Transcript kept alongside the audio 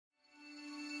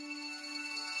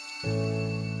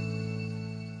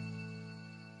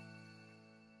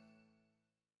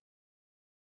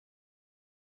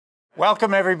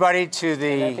Welcome, everybody, to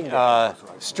the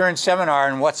Stern seminar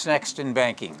on what's next in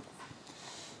banking.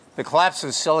 The collapse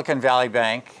of Silicon Valley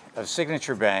Bank, of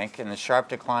Signature Bank, and the sharp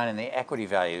decline in the equity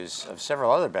values of several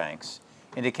other banks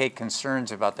indicate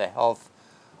concerns about the health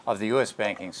of the U.S.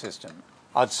 banking system.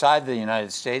 Outside the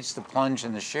United States, the plunge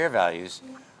in the share values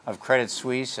of Credit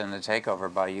Suisse and the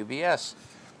takeover by UBS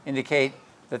indicate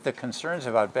that the concerns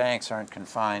about banks aren't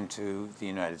confined to the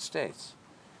United States.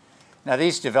 Now,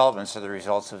 these developments are the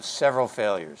results of several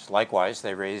failures. Likewise,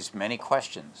 they raise many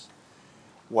questions.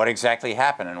 What exactly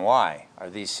happened and why? Are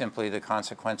these simply the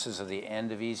consequences of the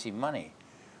end of easy money?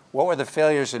 What were the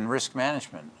failures in risk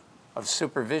management, of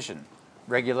supervision,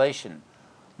 regulation,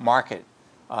 market,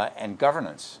 and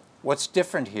governance? What's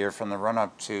different here from the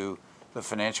run-up to the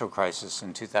financial crisis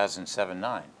in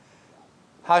 2007-9?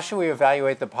 How should we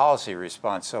evaluate the policy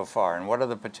response so far, and what are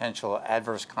the potential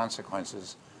adverse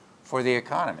consequences for the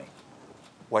economy?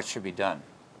 What should be done?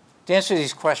 To answer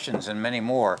these questions and many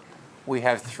more, we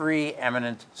have three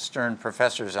eminent Stern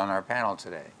professors on our panel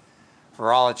today: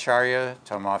 Acharya,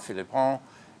 Philippon,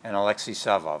 and Alexi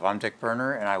Savov. I'm Dick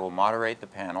Berner, and I will moderate the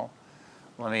panel.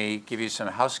 Let me give you some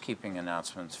housekeeping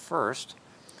announcements first.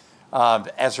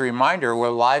 As a reminder, we're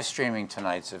live streaming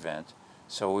tonight's event,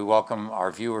 so we welcome our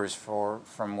viewers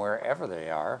from wherever they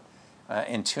are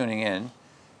in tuning in.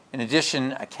 In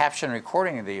addition, a caption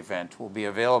recording of the event will be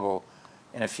available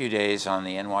in a few days on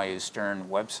the NYU Stern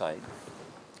website.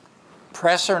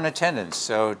 Press are in attendance,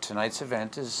 so tonight's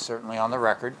event is certainly on the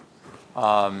record,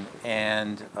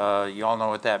 and you all know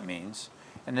what that means.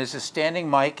 And there's a standing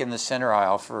mic in the center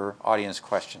aisle for audience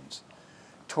questions.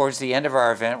 Towards the end of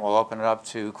our event, we'll open it up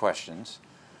to questions,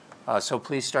 so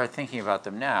please start thinking about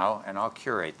them now, and I'll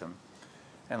curate them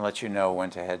and let you know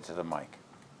when to head to the mic.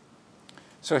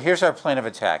 So here's our plan of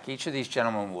attack. Each of these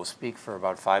gentlemen will speak for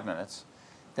about 5 minutes.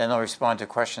 Then they'll respond to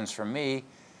questions from me,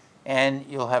 and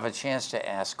you'll have a chance to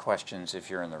ask questions if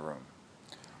you're in the room.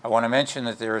 I want to mention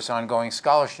that there is ongoing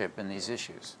scholarship in these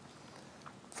issues.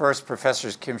 First,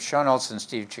 Professors Kim Schonholtz and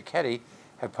Steve Cicchetti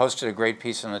have posted a great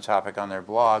piece on the topic on their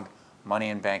blog,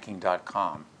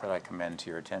 moneyandbanking.com, that I commend to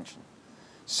your attention.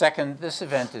 Second, this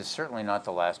event is certainly not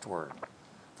the last word.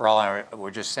 For all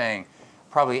we're just saying,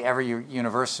 probably every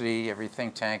university, every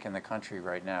think tank in the country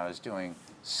right now is doing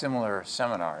similar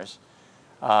seminars.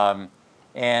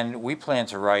 And we plan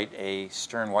to write a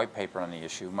Stern white paper on the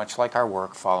issue, much like our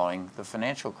work following the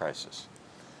financial crisis.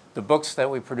 The books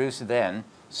that we produced then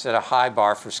set a high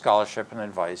bar for scholarship and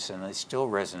advice, and they still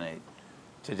resonate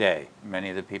today.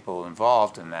 Many of the people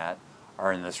involved in that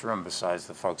are in this room besides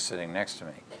the folks sitting next to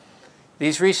me.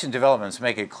 These recent developments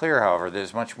make it clear, however,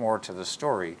 there's much more to the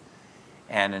story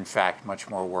and, in fact, much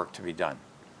more work to be done.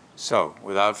 So,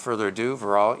 without further ado,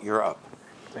 Viral, you're up.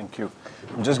 Thank you.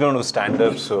 I'm just going to stand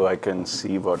up so I can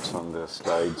see what's on the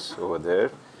slides over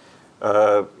there.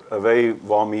 A very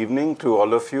warm evening to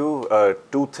all of you.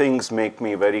 Two things make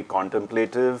me very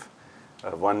contemplative.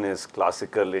 One is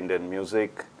classical Indian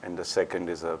music, and the second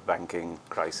is a banking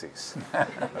crisis.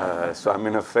 So I'm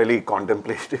in a fairly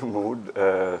contemplative mood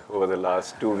over the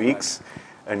last 2 weeks,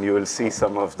 and you will see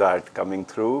some of that coming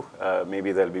through.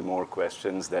 Maybe there'll be more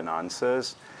questions than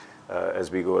answers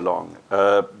as we go along.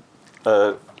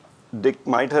 Dick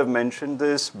might have mentioned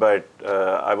this, but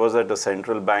I was at a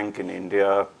central bank in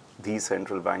India, the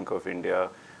Central Bank of India,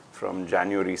 from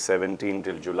January 17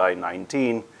 till July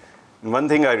 19. And one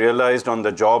thing I realized on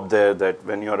the job there, that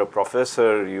when you're a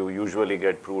professor, you usually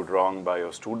get proved wrong by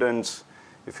your students,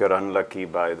 if you're unlucky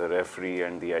by the referee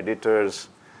and the editors.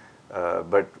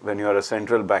 But when you're a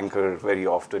central banker, very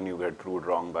often you get proved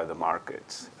wrong by the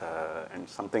markets. And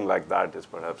something like that is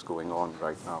perhaps going on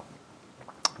right now.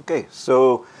 Okay,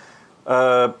 so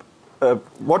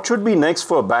what should be next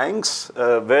for banks?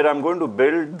 Where I'm going to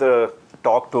build the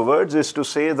talk towards is to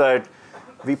say that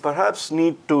we perhaps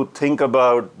need to think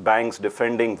about banks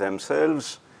defending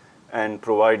themselves and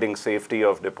providing safety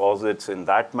of deposits in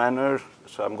that manner.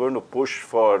 So I'm going to push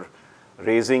for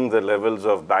raising the levels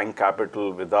of bank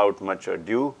capital without much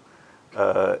ado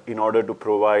in order to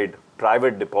provide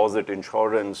private deposit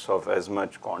insurance of as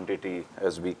much quantity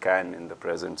as we can in the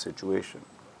present situation.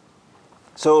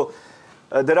 So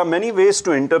there are many ways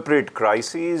to interpret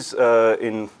crises.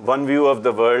 In one view of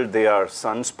the world, they are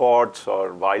sunspots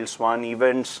or wild swan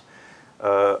events.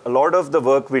 A lot of the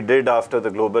work we did after the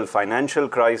global financial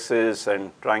crisis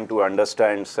and trying to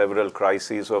understand several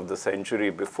crises of the century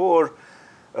before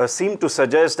seemed to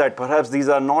suggest that perhaps these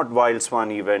are not wild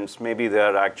swan events. Maybe they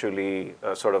are actually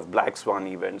sort of black swan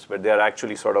events, but they are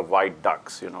actually sort of white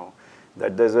ducks,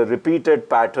 that there's a repeated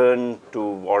pattern to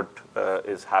what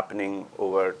is happening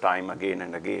over time again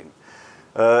and again.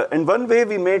 And one way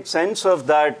we made sense of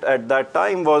that at that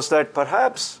time was that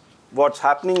perhaps what's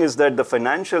happening is that the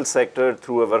financial sector,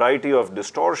 through a variety of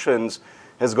distortions,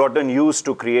 has gotten used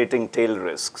to creating tail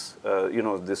risks.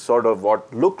 This sort of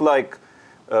what look like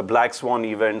black swan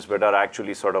events, but are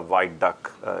actually sort of white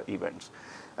duck events.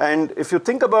 And if you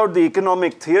think about the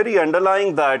economic theory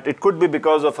underlying that, it could be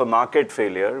because of a market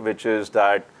failure, which is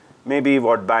that maybe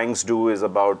what banks do is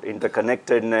about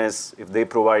interconnectedness. If they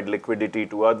provide liquidity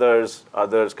to others,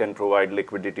 others can provide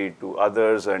liquidity to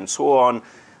others, and so on.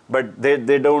 But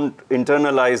they don't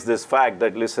internalize this fact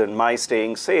that, listen, my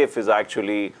staying safe is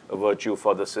actually a virtue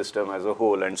for the system as a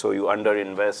whole. And so you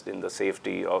underinvest in the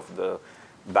safety of the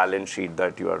balance sheet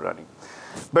that you are running.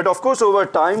 But of course, over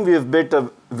time, we have built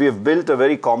a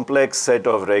very complex set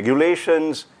of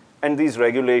regulations. And these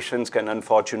regulations can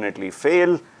unfortunately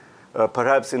fail.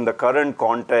 Perhaps in the current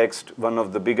context, one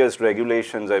of the biggest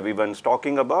regulations everyone's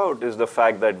talking about is the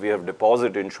fact that we have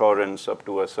deposit insurance up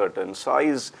to a certain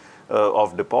size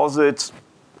of deposits.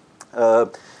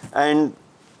 And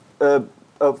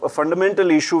a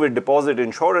fundamental issue with deposit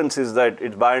insurance is that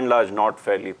it's by and large not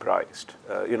fairly priced.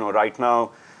 Right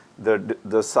now,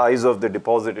 the size of the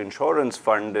deposit insurance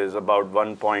fund is about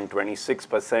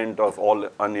 1.26% of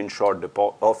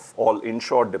all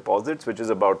insured deposits, which is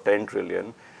about 10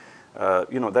 trillion.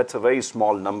 That's a very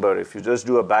small number. If you just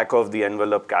do a back of the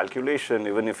envelope calculation,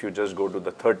 even if you just go to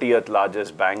the 30th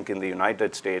largest bank in the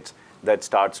United States, that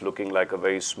starts looking like a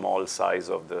very small size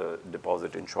of the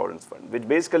deposit insurance fund, which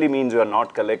basically means you're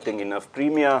not collecting enough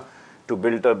premia to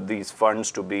build up these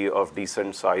funds to be of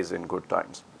decent size in good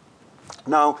times.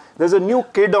 Now, there's a new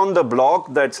kid on the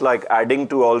block that's like adding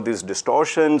to all these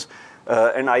distortions,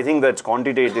 and I think that's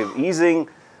quantitative easing.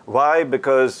 Why?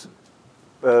 Because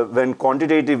when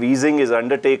quantitative easing is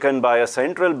undertaken by a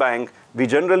central bank, we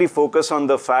generally focus on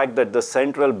the fact that the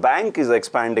central bank is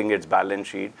expanding its balance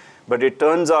sheet. But it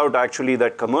turns out actually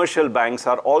that commercial banks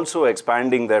are also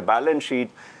expanding their balance sheet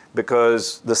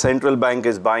because the central bank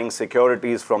is buying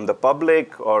securities from the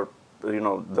public or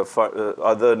the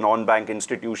other non-bank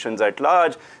institutions at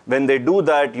large. When they do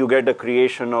that, you get a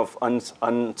creation of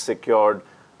unsecured,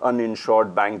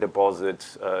 uninsured bank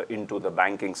deposits into the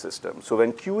banking system. So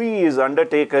when QE is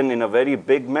undertaken in a very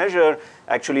big measure,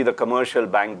 actually the commercial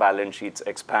bank balance sheets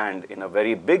expand in a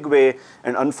very big way.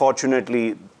 And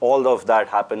unfortunately, all of that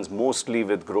happens mostly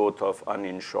with growth of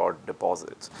uninsured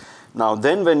deposits. Now,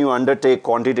 then when you undertake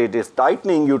quantitative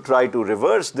tightening, you try to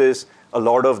reverse this. A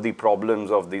lot of the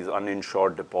problems of these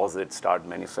uninsured deposits start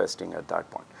manifesting at that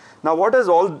point. Now, what has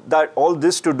all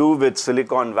this to do with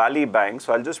Silicon Valley Bank?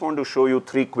 So I'll just want to show you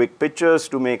 3 quick pictures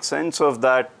to make sense of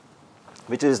that,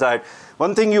 which is that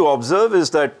one thing you observe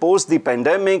is that post the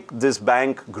pandemic, this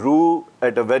bank grew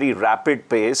at a very rapid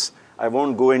pace. I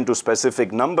won't go into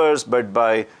specific numbers, but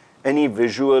by any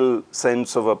visual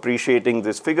sense of appreciating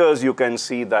these figures, you can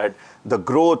see that the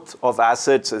growth of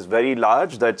assets is very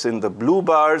large. That's in the blue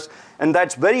bars. And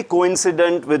that's very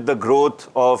coincident with the growth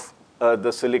of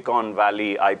the Silicon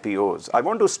Valley IPOs. I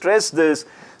want to stress this,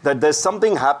 that there's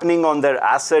something happening on their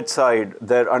asset side,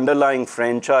 their underlying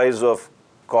franchise of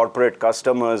corporate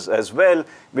customers as well,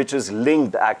 which is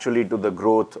linked actually to the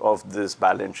growth of this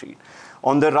balance sheet.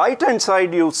 On the right-hand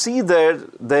side, you see there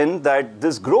then that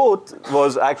this growth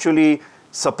was actually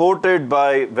supported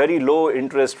by very low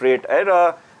interest rate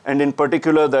era, and in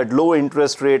particular, that low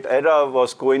interest rate era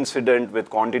was coincident with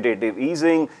quantitative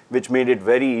easing, which made it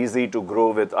very easy to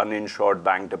grow with uninsured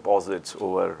bank deposits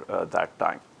over that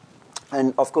time.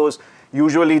 And of course,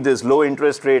 usually these low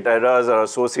interest rate eras are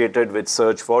associated with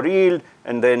search for yield,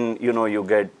 and then you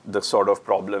get the sort of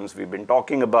problems we've been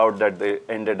talking about, that they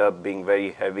ended up being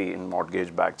very heavy in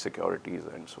mortgage-backed securities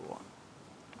and so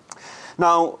on.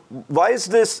 Now, why is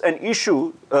this an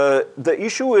issue? The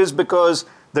issue is because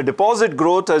the deposit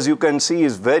growth, as you can see,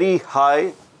 is very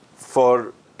high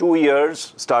for 2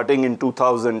 years, starting in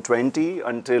 2020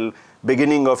 until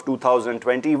beginning of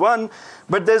 2021.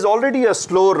 But there's already a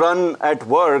slow run at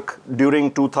work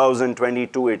during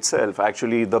 2022 itself.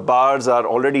 Actually, the bars are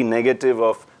already negative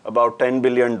of about $10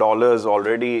 billion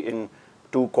already in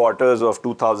 2 quarters of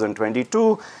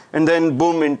 2022. And then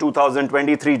boom, in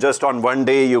 2023, just on one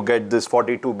day, you get this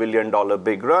 $42 billion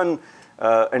big run.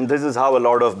 And this is how a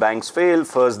lot of banks fail.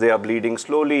 First, they are bleeding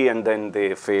slowly, and then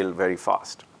they fail very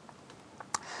fast.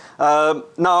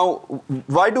 Now,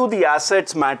 why do the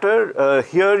assets matter?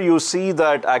 Here you see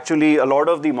that actually a lot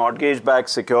of the mortgage-backed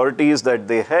securities that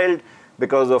they held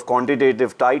because of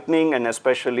quantitative tightening, and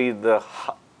especially the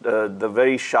the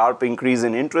very sharp increase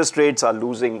in interest rates are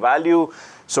losing value.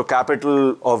 So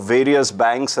capital of various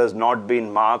banks has not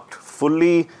been marked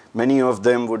fully. Many of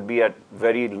them would be at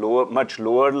very low, much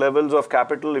lower levels of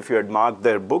capital if you had marked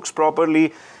their books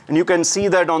properly. And you can see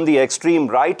that on the extreme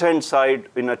right-hand side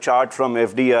in a chart from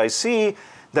FDIC,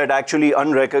 that actually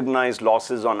unrecognized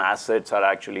losses on assets are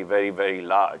actually very, very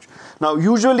large. Now,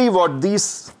 usually what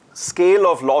these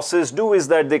scale of losses do is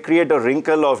that they create a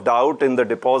wrinkle of doubt in the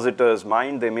depositor's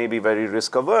mind. They may be very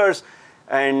risk averse,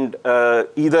 and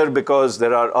either because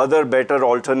there are other better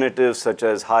alternatives such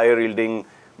as higher yielding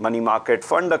money market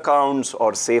fund accounts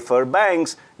or safer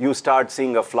banks, you start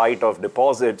seeing a flight of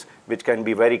deposits, which can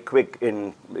be very quick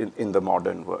in the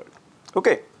modern world.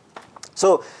 Okay,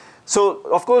 so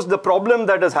of course, the problem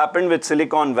that has happened with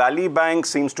Silicon Valley Bank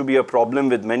seems to be a problem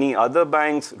with many other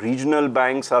banks. Regional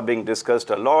banks are being discussed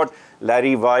a lot.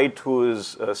 Larry White, who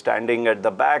is standing at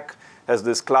the back, has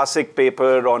this classic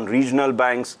paper on regional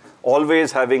banks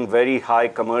always having very high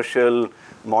commercial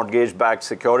mortgage-backed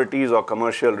securities or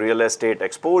commercial real estate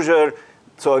exposure.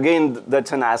 So again,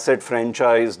 that's an asset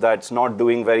franchise that's not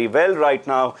doing very well right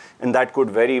now, and that could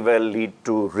very well lead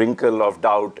to wrinkle of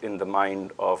doubt in the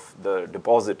mind of the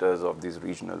depositors of these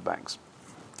regional banks.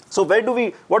 So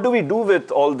what do we do with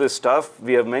all this stuff?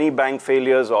 We have many bank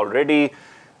failures already.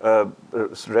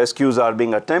 Rescues are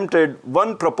being attempted.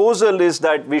 One proposal is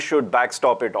that we should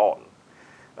backstop it all.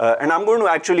 And I'm going to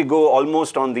actually go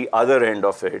almost on the other end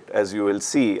of it, as you will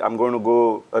see. I'm going to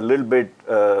go a little bit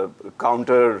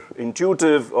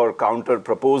counterintuitive or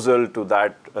counter-proposal to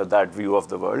that view of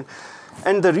the world.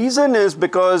 And the reason is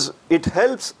because it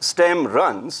helps stem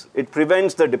runs. It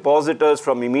prevents the depositors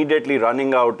from immediately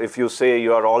running out if you say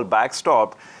you are all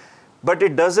backstopped. But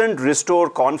it doesn't restore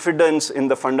confidence in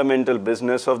the fundamental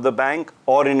business of the bank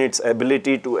or in its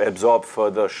ability to absorb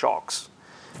further shocks.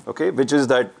 Okay, which is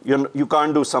that you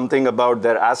can't do something about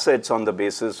their assets on the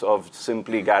basis of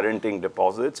simply guaranteeing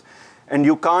deposits. And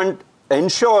you can't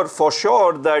ensure for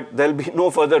sure that there'll be no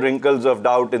further wrinkles of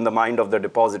doubt in the mind of the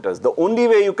depositors. The only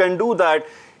way you can do that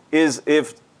is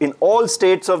if in all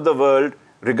states of the world,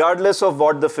 regardless of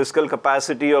what the fiscal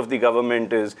capacity of the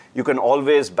government is, you can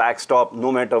always backstop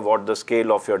no matter what the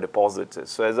scale of your deposits is.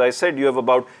 So as I said, you have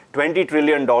about $20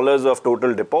 trillion of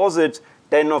total deposits.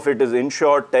 10 of it is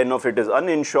insured, 10 of it is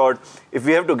uninsured. If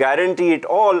we have to guarantee it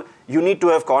all, you need to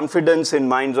have confidence in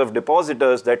minds of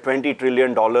depositors that $20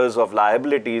 trillion of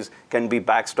liabilities can be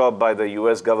backstopped by the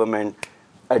US government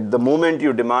at the moment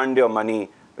you demand your money,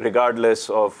 regardless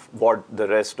of what the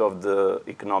rest of the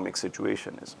economic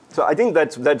situation is. So I think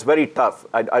that's very tough.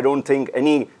 I don't think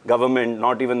any government,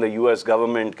 not even the US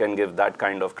government, can give that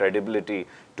kind of credibility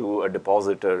to a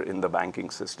depositor in the banking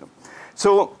system.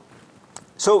 So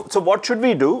what should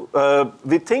we do?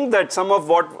 We think that some of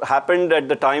what happened at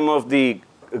the time of the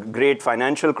great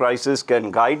financial crisis can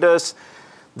guide us.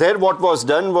 There, what was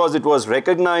done was it was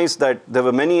recognized that there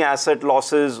were many asset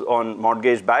losses on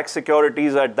mortgage-backed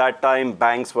securities at that time.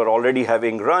 Banks were already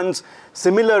having runs.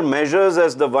 Similar measures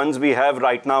as the ones we have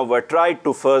right now were tried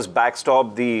to first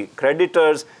backstop the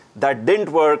creditors. That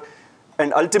didn't work.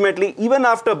 And ultimately, even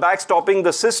after backstopping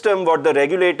the system, what the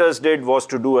regulators did was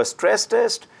to do a stress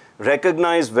test,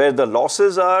 recognize where the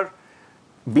losses are,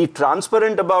 be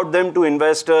transparent about them to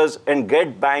investors, and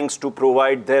get banks to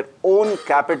provide their own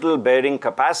capital-bearing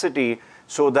capacity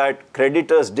so that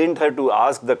creditors didn't have to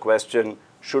ask the question,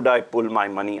 should I pull my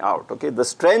money out? Okay? The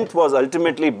strength was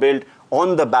ultimately built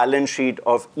on the balance sheet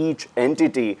of each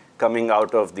entity coming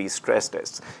out of these stress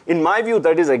tests. In my view,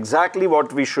 that is exactly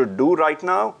what we should do right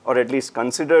now, or at least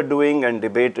consider doing and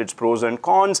debate its pros and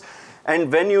cons.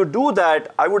 And when you do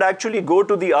that, I would actually go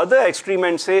to the other extreme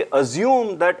and say,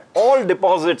 assume that all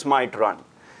deposits might run.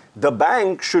 The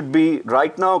bank should be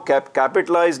right now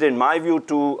capitalized, in my view,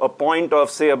 to a point of,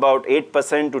 say, about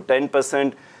 8% to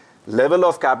 10% level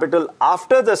of capital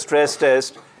after the stress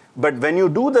test. But when you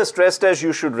do the stress test,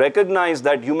 you should recognize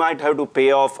that you might have to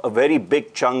pay off a very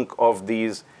big chunk of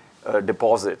these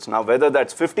deposits. Now, whether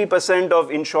that's 50% of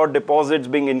insured deposits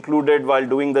being included while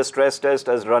doing the stress test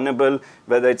as runnable,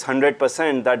 whether it's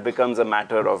 100%, that becomes a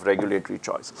matter of regulatory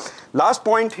choice. Last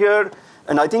point here,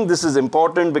 and I think this is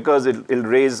important because it'll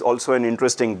raise also an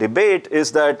interesting debate,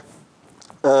 is that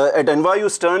at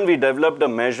NYU Stern, we developed a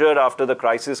measure after the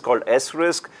crisis called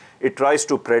S-risk. It tries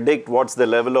to predict what's the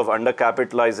level of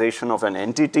undercapitalization of an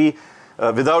entity.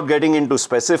 Without getting into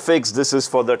specifics, this is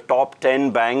for the top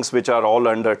 10 banks which are all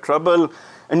under trouble.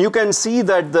 And you can see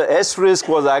that the S risk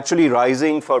was actually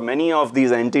rising for many of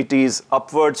these entities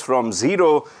upwards from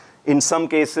 0. In some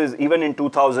cases, even in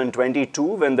 2022,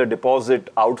 when the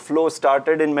deposit outflow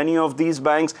started in many of these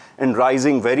banks and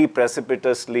rising very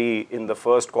precipitously in the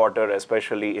first quarter,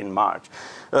 especially in March.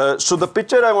 So the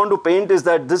picture I want to paint is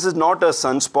that this is not a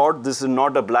sunspot. This is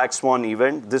not a black swan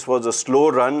event. This was a slow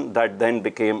run that then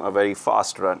became a very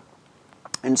fast run.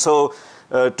 And so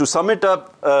to sum it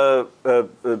up,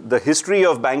 the history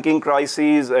of banking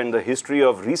crises and the history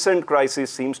of recent crises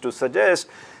seems to suggest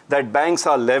that banks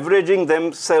are leveraging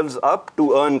themselves up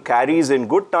to earn carries in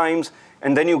good times,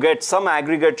 and then you get some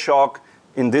aggregate shock,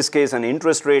 in this case an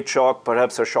interest rate shock,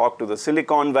 perhaps a shock to the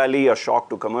Silicon Valley, a shock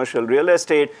to commercial real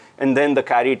estate, and then the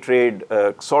carry trade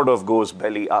sort of goes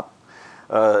belly up.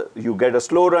 You get a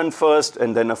slow run first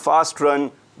and then a fast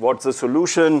run. What's the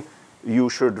solution? You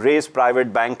should raise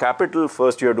private bank capital.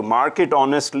 First, you have to market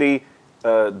honestly.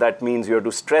 That means you have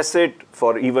to stress it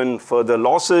for even further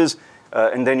losses.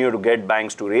 And then you have to get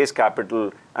banks to raise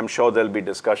capital. I'm sure there'll be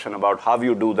discussion about how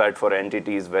you do that for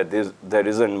entities where there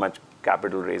isn't much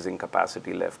capital raising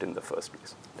capacity left in the first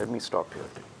place. Let me stop here.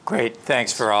 Great.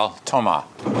 Thanks, Viral. Thomas.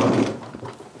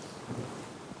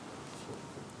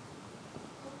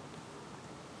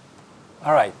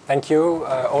 All right. Thank you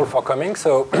all for coming.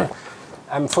 So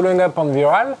I'm following up on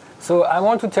Viral. So I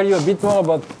want to tell you a bit more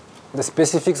about the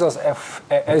specifics of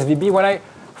SVB. When I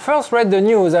first read the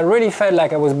news, I really felt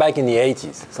like I was back in the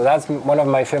 80s. So that's one of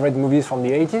my favorite movies from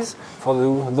the 80s. For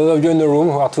those of you in the room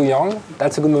who are too young,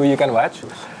 that's a good movie you can watch.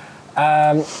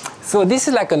 So this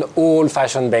is like an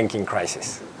old-fashioned banking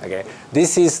crisis. Okay,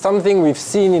 this is something we've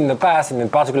seen in the past, and in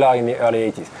particular in the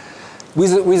early 80s,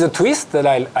 with a twist that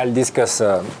I'll discuss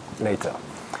later.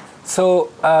 So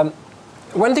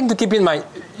one thing to keep in mind,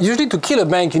 usually to kill a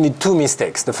bank, you need two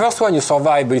mistakes. The first one, you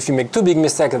survive, but if you make two big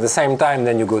mistakes at the same time,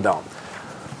 then you go down.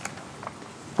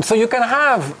 So you can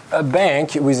have a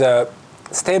bank with a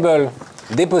stable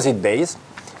deposit base,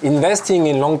 investing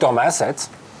in long-term assets,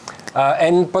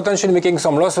 and potentially making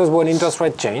some losses when interest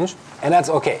rates change, and that's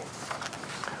okay.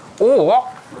 Or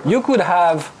you could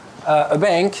have a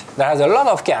bank that has a lot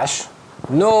of cash,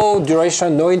 no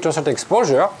duration, no interest rate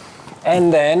exposure,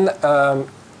 and then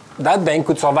that bank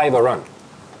could survive a run.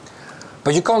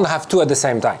 But you can't have two at the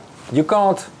same time. You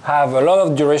can't have a lot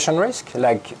of duration risk,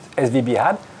 like SVB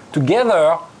had,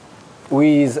 together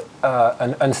with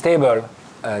an unstable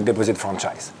deposit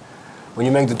franchise. When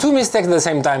you make the two mistakes at the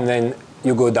same time, then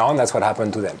you go down. That's what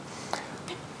happened to them.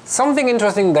 Something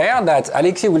interesting there that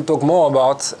Alexi will talk more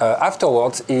about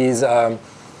afterwards is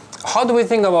how do we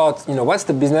think about, what's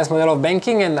the business model of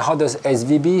banking and how does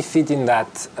SVB fit in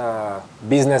that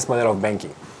business model of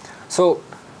banking? So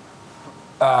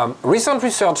recent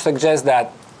research suggests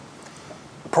that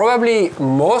probably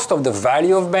most of the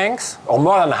value of banks, or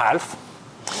more than half,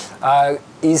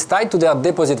 is tied to their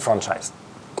deposit franchise.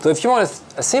 So if you want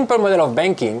a simple model of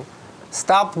banking,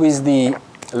 start with the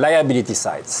liability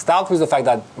side. Start with the fact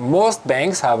that most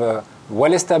banks have a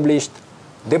well-established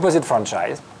deposit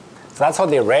franchise. So that's how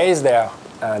they raise their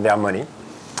money.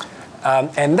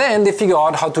 And then they figure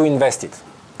out how to invest it.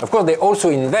 Of course, they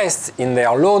also invest in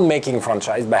their loan-making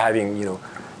franchise by having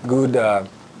good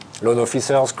loan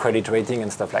officers, credit rating,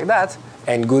 and stuff like that,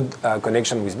 and good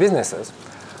connection with businesses.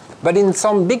 But in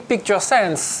some big picture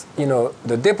sense,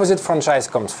 the deposit franchise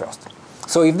comes first.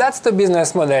 So if that's the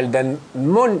business model, then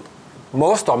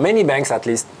most or many banks at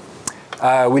least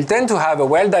will tend to have a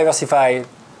well-diversified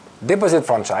deposit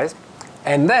franchise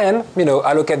and then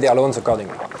allocate their loans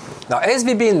accordingly. Now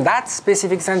SVB in that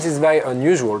specific sense is very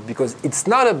unusual because it's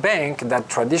not a bank that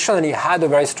traditionally had a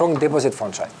very strong deposit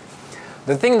franchise.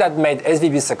 The thing that made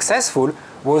SVB successful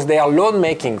was their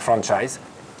loan-making franchise,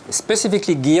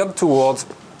 specifically geared towards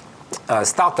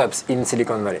startups in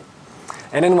Silicon Valley.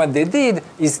 And then what they did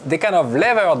is they kind of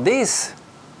levered this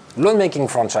loan-making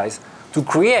franchise to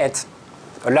create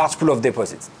a large pool of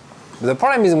deposits. But the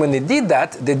problem is when they did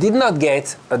that, they did not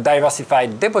get a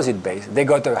diversified deposit base. They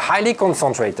got a highly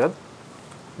concentrated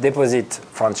deposit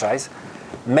franchise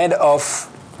made of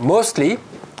mostly,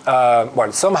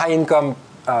 some high-income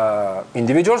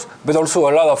individuals, but also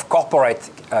a lot of corporate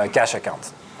cash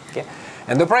accounts. Okay?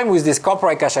 And the problem with these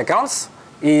corporate cash accounts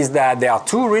is that there are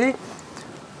two really.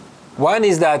 One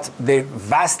is that they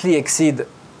vastly exceed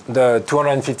the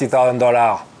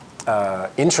 $250,000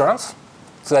 insurance.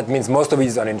 So that means most of it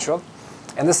is uninsured.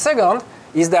 And the second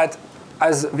is that,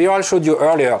 as Viral showed you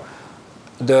earlier,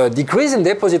 the decrease in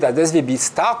deposit at SVB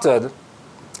started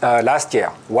last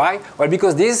year. Why? Well,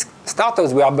 because these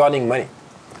startups were burning money.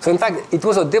 So in fact, it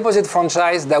was a deposit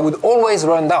franchise that would always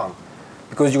run down.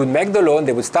 Because you would make the loan,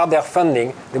 they would start their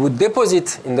funding, they would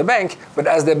deposit in the bank, but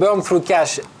as they burn through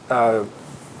cash,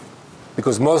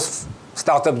 because most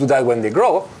startups do that when they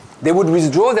grow, they would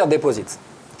withdraw their deposits.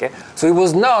 Okay? So it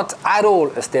was not at all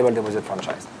a stable deposit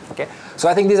franchise. Okay? So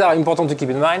I think these are important to keep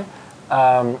in mind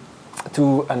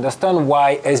to understand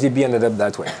why SVB ended up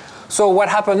that way. So what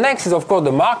happened next is, of course,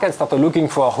 the market started looking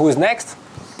for who is next.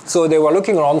 So they were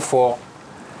looking around for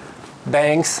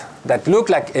banks that look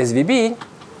like SVB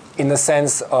in the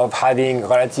sense of having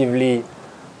relatively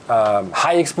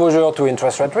high exposure to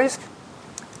interest rate risk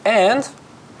and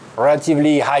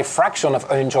relatively high fraction of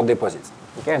uninsured deposits.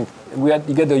 Okay, and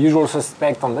you get the usual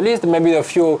suspect on the list, maybe a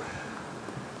few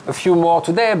more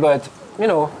today, but you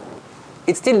know,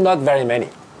 it's still not very many.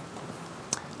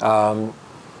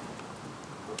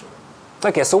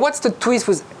 Okay, so what's the twist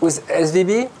with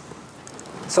SVB?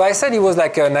 So I said it was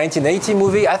like a 1980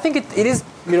 movie. I think it is,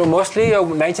 you know, mostly a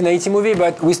 1980 movie,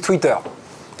 but with Twitter.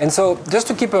 And so just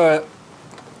to keep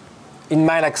in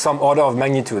mind like some order of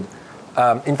magnitude.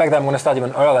 In fact, I'm going to start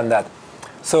even earlier than that.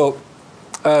 So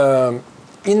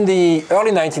in the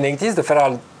early 1980s, the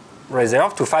Federal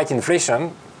Reserve, to fight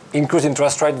inflation, increased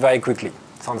interest rate very quickly.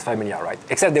 Sounds familiar, right?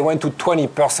 Except they went to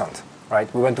 20%,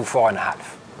 right? We went to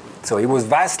 4.5%. So it was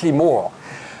vastly more.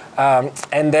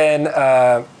 And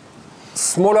then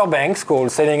smaller banks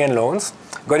called saving and loans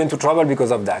got into trouble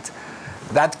because of that.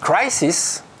 That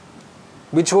crisis,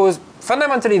 which was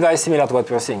fundamentally very similar to what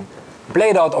we're seeing,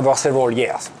 played out over several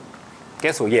years.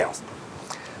 Okay, so years.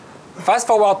 Fast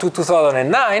forward to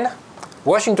 2009,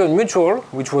 Washington Mutual,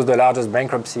 which was the largest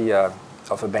bankruptcy of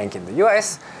a bank in the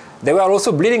US, they were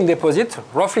also bleeding deposit,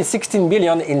 roughly 16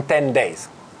 billion in 10 days.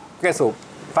 Okay, so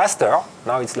faster,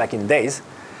 now it's like in days.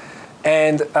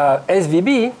 And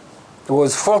SVB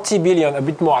was 40 billion, a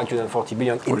bit more actually than 40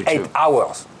 billion, in 42. 8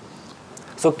 hours.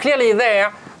 So clearly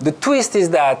there, the twist is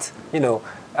that, you know,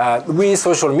 with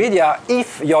social media,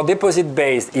 if your deposit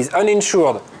base is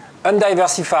uninsured,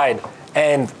 undiversified,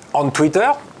 and on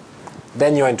Twitter,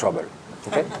 then you're in trouble.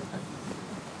 Okay?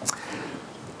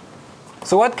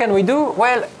 So what can we do?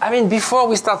 Well, I mean, before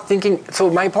we start thinking, so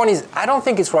my point is, I don't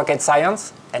think it's rocket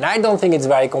science, and I don't think it's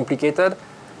very complicated.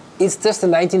 It's just a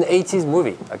 1980s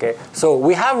movie, okay? So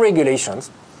we have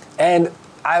regulations, and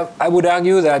I would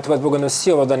argue that what we're going to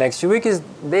see over the next few weeks is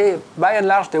by and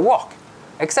large, they work,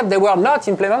 except they were not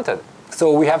implemented.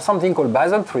 So we have something called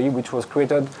Basel III, which was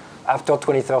created after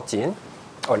 2013,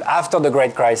 or after the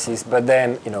Great Crisis, but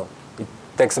then, you know, it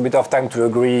takes a bit of time to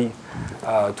agree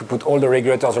to put all the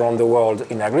regulators around the world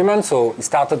in agreement. So it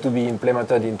started to be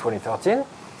implemented in 2013.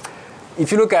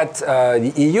 If you look at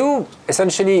the EU,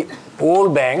 essentially all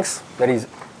banks, that is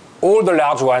all the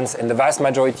large ones and the vast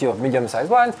majority of medium-sized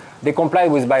ones, they comply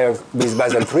with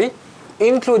Basel III,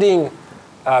 including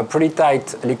pretty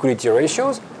tight liquidity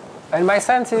ratios. And my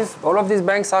sense is all of these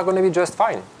banks are going to be just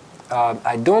fine.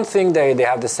 I don't think they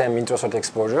have the same interest rate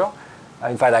exposure.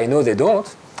 In fact, I know they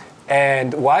don't.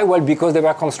 And why? Well, because they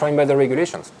were constrained by the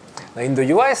regulations. Now, in the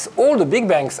US, all the big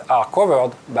banks are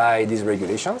covered by these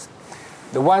regulations.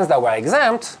 The ones that were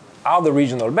exempt are the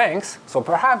regional banks. So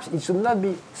perhaps it should not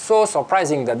be so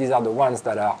surprising that these are the ones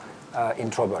that are in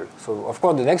trouble. So, of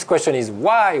course, the next question is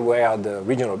why were the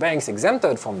regional banks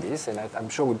exempted from this? And I'm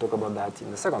sure we'll talk about that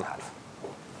in the second half.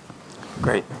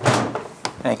 Great.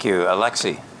 Thank you.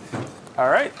 Alexi. All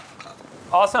right.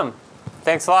 Awesome.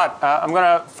 Thanks a lot. I'm going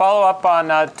to follow up on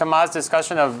Thomas'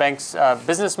 discussion of banks'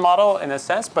 business model in a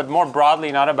sense, but more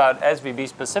broadly, not about SVB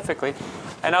specifically.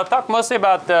 And I'll talk mostly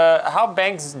about how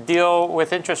banks deal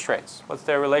with interest rates. What's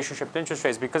their relationship to interest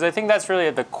rates? Because I think that's really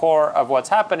at the core of what's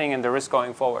happening and the risk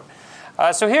going forward.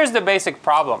 So here's the basic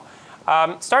problem.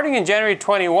 Starting in January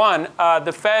 21,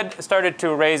 the Fed started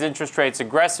to raise interest rates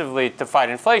aggressively to fight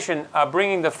inflation,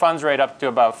 bringing the funds rate up to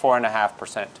about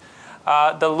 4.5%.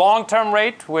 The long-term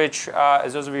rate, which,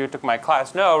 as those of you who took my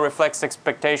class know, reflects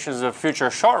expectations of future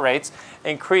short rates,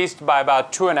 increased by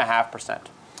about 2.5%.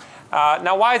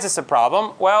 Now, why is this a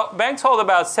problem? Well, banks hold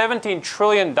about $17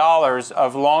 trillion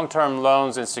of long-term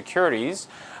loans and securities,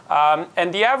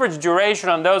 and the average duration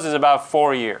on those is about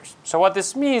 4 years. So what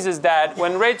this means is that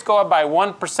when rates go up by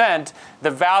 1%,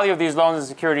 the value of these loans and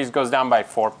securities goes down by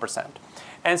 4%.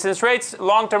 And since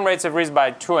long-term rates have risen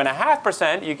by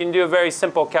 2.5%, you can do a very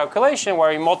simple calculation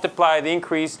where you multiply the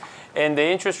increase in the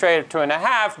interest rate of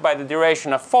 2.5 by the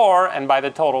duration of 4 and by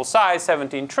the total size,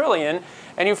 17 trillion,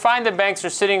 and you find that banks are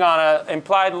sitting on an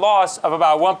implied loss of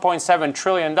about $1.7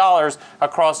 trillion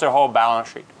across their whole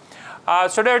balance sheet.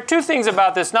 So there are two things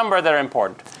about this number that are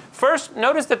important. First,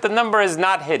 notice that the number is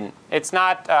not hidden. It's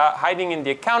not hiding in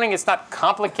the accounting. It's not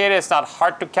complicated. It's not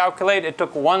hard to calculate. It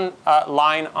took one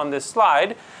line on this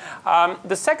slide.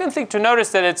 The second thing to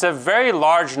notice that it's a very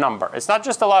large number. It's not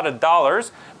just a lot of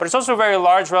dollars, but it's also very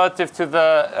large relative to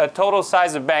the total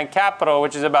size of bank capital,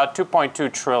 which is about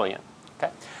 2.2 trillion.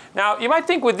 Okay? Now, you might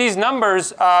think with these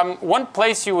numbers, one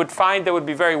place you would find that would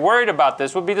be very worried about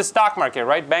this would be the stock market,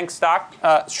 right? Bank stock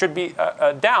should be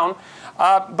down.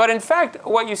 But in fact,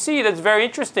 what you see that's very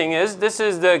interesting is this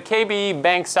is the KBE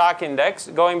Bank Stock Index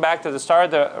going back to the start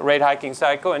of the rate hiking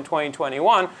cycle in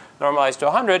 2021, normalized to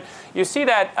 100. You see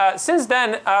that since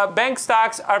then, bank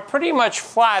stocks are pretty much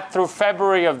flat through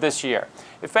February of this year.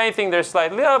 If anything, they're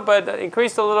slightly up, but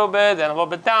increased a little bit and a little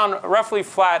bit down, roughly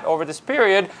flat over this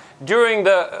period. During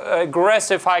the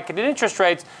aggressive hike in interest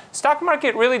rates, stock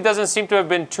market really doesn't seem to have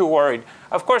been too worried.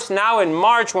 Of course, now in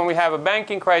March, when we have a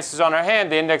banking crisis on our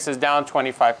hand, the index is down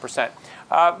 25%.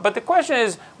 But the question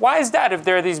is, why is that? If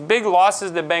there are these big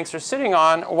losses that banks are sitting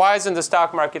on, why isn't the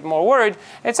stock market more worried?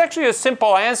 It's actually a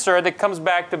simple answer that comes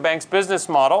back to banks' business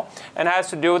model and has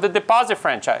to do with the deposit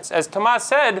franchise. As Tomas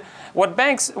said, what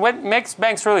makes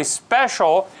banks really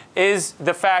special is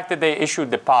the fact that they issue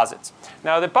deposits.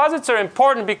 Now, deposits are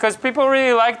important because people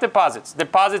really like deposits.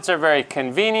 Deposits are very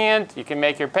convenient. You can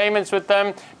make your payments with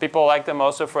them. People like them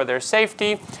also for their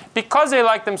safety. Because they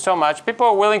like them so much, people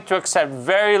are willing to accept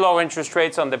very low interest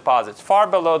rates on deposits, far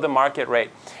below the market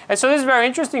rate. And so this is very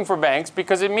interesting for banks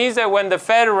because it means that when the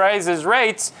Fed raises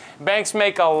rates, banks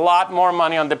make a lot more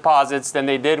money on deposits than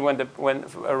they did when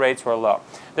rates were low.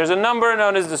 There's a number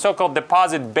known as the so-called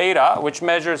deposit beta, which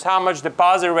measures how much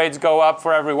deposit rates go up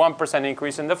for every 1%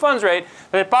 increase in the funds rate.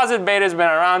 The deposit beta has been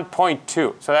around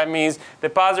 0.2. So that means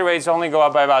deposit rates only go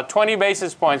up by about 20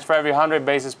 basis points for every 100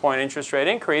 basis point interest rate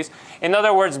increase. In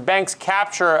other words, banks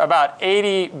capture about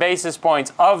 80 basis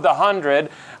points of the 100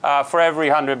 for every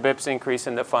 100 bips increase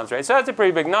in the funds rate. So that's a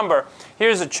pretty big number.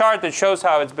 Here's a chart that shows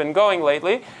how it's been going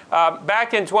lately.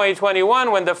 Back in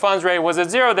 2021, when the funds rate was at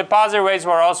 0, deposit rates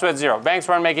were also at 0. Banks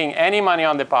weren't making any money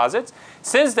on deposits.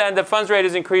 Since then, the funds rate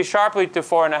has increased sharply to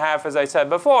 4.5, as I said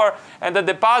before, and the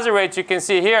deposit rates you can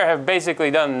see here have basically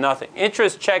done nothing.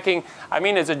 Interest checking, I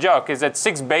mean, it's a joke, is at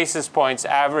 6 basis points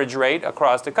average rate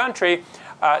across the country.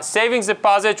 Savings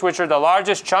deposits, which are the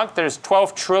largest chunk, there's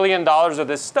 $12 trillion of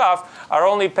this stuff, are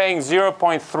only paying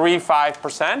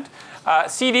 0.35%.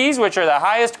 CDs, which are the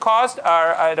highest cost,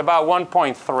 are at about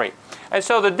 1.3. And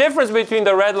so the difference between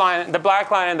the red line, the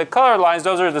black line, and the colored lines,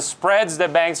 those are the spreads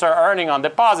that banks are earning on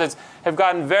deposits, have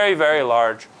gotten very, very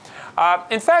large.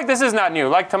 In fact, this is not new.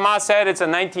 Like Tomas said, it's a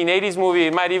 1980s movie.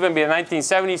 It might even be a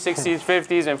 1970s, 60s,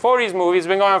 50s, and 40s movie. It's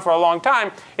been going on for a long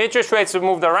time. Interest rates have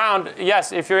moved around.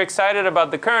 Yes, if you're excited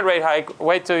about the current rate hike,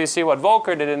 wait till you see what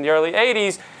Volcker did in the early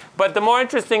 80s. But the more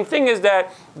interesting thing is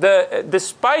that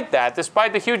despite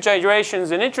the huge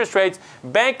gyrations in interest rates,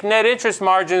 bank net interest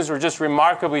margins were just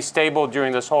remarkably stable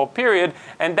during this whole period.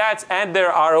 And their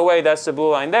ROA, that's the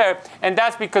blue line there. And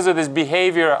that's because of this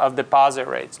behavior of deposit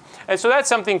rates. And so that's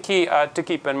something key to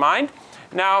keep in mind.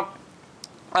 Now,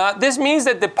 this means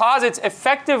that deposits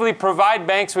effectively provide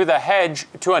banks with a hedge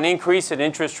to an increase in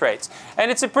interest rates. And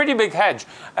it's a pretty big hedge.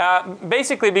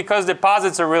 Basically, because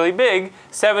deposits are really big,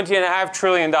 $17.5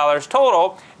 trillion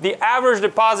total, the average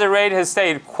deposit rate has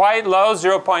stayed quite low,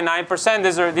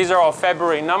 0.9%. These are all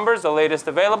February numbers, the latest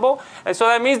available. And so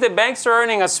that means that banks are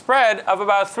earning a spread of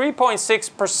about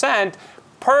 3.6%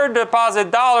 per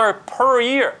deposit dollar per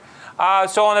year.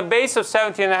 So on a base of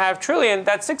 $17.5 trillion,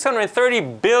 that's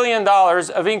 $630 billion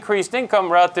of increased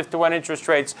income relative to when interest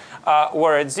rates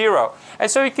were at 0.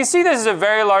 And so you can see this is a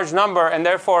very large number and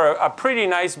therefore a pretty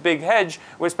nice big hedge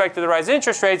with respect to the rise in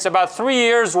interest rates. About 3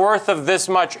 years worth of this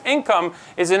much income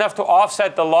is enough to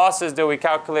offset the losses that we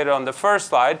calculated on the first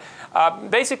slide,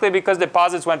 basically because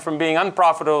deposits went from being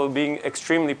unprofitable to being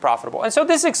extremely profitable. And so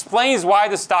this explains why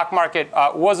the stock market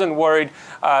wasn't worried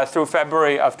through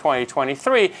February of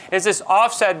 2023. Is this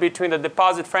offset between the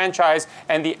deposit franchise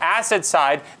and the asset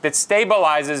side that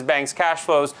stabilizes banks' cash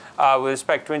flows with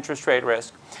respect to interest rate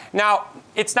risk. Now,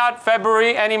 it's not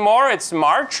February anymore, it's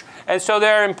March. And so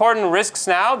there are important risks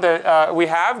now that we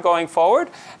have going forward.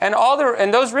 And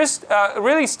those risks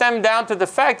really stem down to the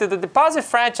fact that the deposit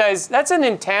franchise, that's an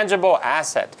intangible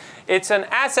asset. It's an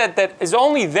asset that is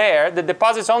only there, the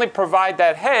deposits only provide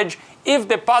that hedge if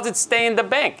deposits stay in the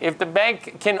bank, if the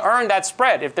bank can earn that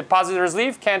spread. If depositors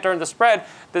leave, can't earn the spread,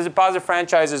 the deposit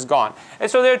franchise is gone. And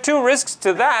so there are two risks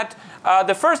to that.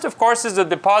 The first, of course, is that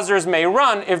depositors may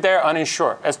run if they're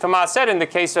uninsured. As Tomas said, in the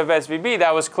case of SVB,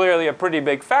 that was clearly a pretty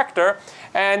big factor.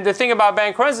 And the thing about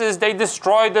bank runs is they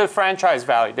destroy the franchise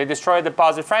value. They destroy the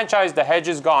deposit franchise, the hedge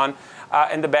is gone,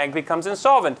 and the bank becomes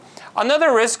insolvent.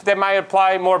 Another risk that might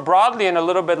apply more broadly and a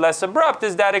little bit less abrupt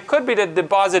is that it could be that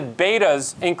deposit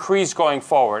betas increase going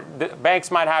forward. The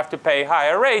banks might have to pay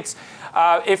higher rates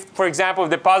if, for example, if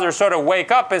depositors sort of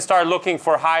wake up and start looking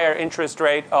for higher interest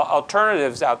rate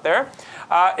alternatives out there.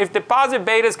 if deposit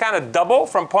betas kind of double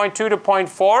from 0.2 to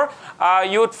 0.4,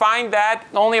 you would find that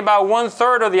only about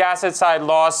 1/3 of the asset side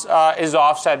loss is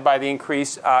offset by the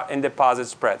increase in deposit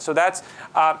spread. So that's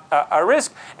a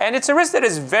risk. And it's a risk that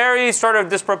is very sort of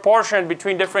disproportionate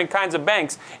between different kinds of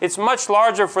banks. It's much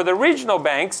larger for the regional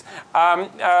banks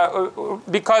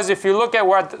because if you look at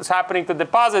what's happening to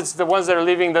deposits, the ones that are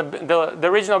leaving the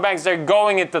regional banks, they're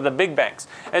going into the big banks.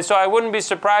 And so I wouldn't be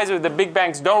surprised if the big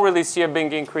banks don't really see a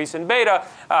big increase in beta.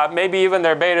 Maybe even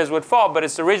their betas would fall, but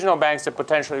it's the regional banks that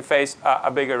potentially face a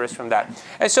bigger risk from that.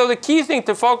 And so the key thing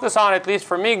to focus on, at least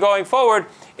for me going forward,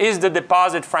 is the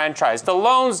deposit franchise. The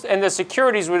loans and the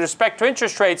securities with respect to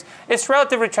interest rates, it's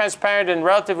relatively transparent and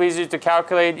relatively easy to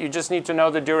calculate. You just need to know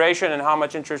the duration and how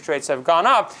much interest rates have gone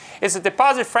up. It's a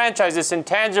deposit franchise, this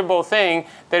intangible thing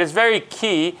that is very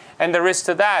key, and the risks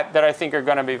to that I think are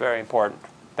going to be very important.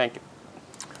 Thank you.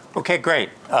 Okay, great.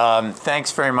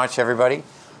 Thanks very much, everybody.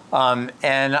 And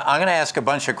I'm going to ask a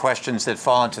bunch of questions that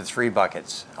fall into three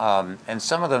buckets. And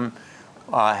some of them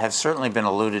have certainly been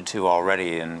alluded to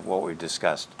already in what we've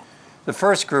discussed. The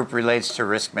first group relates to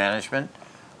risk management.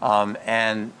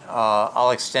 And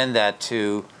I'll extend that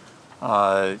to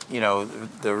the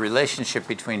relationship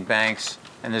between banks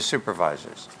and the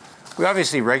supervisors. We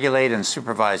obviously regulate and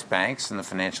supervise banks in the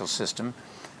financial system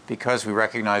because we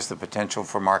recognize the potential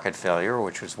for market failure,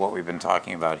 which is what we've been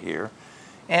talking about here,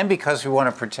 and because we want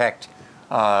to protect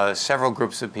several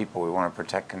groups of people. We want to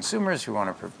protect consumers, we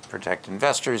want to protect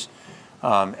investors,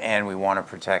 and we want to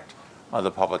protect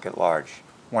the public at large.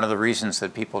 One of the reasons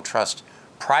that people trust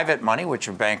private money, which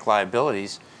are bank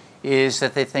liabilities, is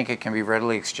that they think it can be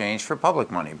readily exchanged for public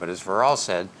money. But as Viral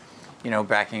said,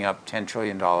 backing up $10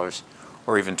 trillion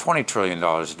or even $20 trillion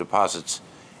of deposits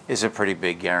is a pretty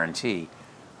big guarantee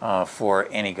for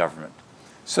any government.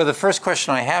 So the first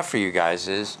question I have for you guys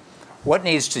is, what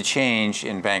needs to change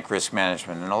in bank risk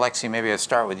management? And Alexi, maybe I'll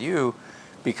start with you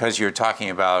because you're talking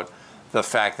about the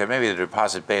fact that maybe the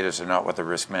deposit betas are not what the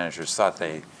risk managers thought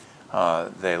they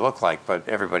look like, but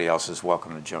everybody else is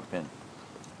welcome to jump in.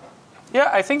 Yeah,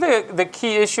 I think the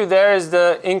key issue there is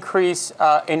the increase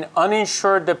in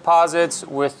uninsured deposits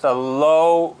with a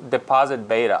low deposit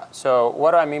beta. So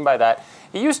what do I mean by that?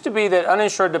 It used to be that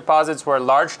uninsured deposits were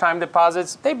large time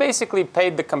deposits. They basically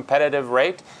paid the competitive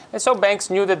rate. And so banks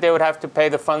knew that they would have to pay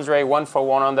the funds rate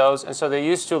 1-for-1 on those. And so they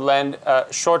used to lend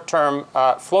short-term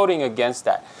floating against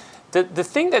that. The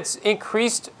thing that's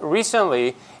increased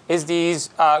recently is these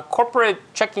corporate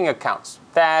checking accounts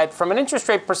that from an interest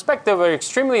rate perspective are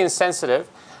extremely insensitive,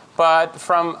 but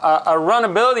from a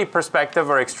runnability perspective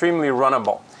are extremely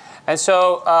runnable. And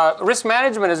so risk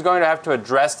management is going to have to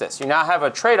address this. You now have a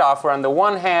trade-off where on the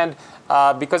one hand,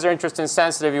 because they're interest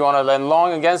insensitive, you want to lend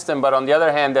long against them, but on the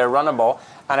other hand, they're runnable.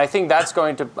 And I think that's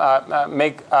going to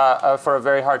make for a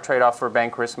very hard trade-off for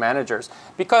bank risk managers.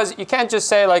 Because you can't just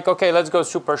say, like, okay, let's go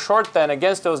super short then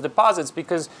against those deposits,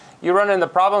 because you run into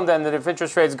the problem then that if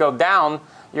interest rates go down,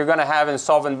 you're going to have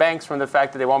insolvent banks from the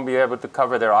fact that they won't be able to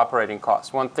cover their operating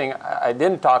costs. One thing I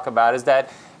didn't talk about is that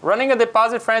running a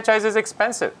deposit franchise is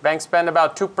expensive. Banks spend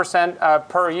about 2%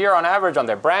 per year on average on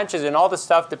their branches and all the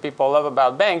stuff that people love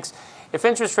about banks. If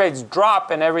interest rates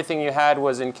drop and everything you had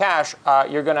was in cash,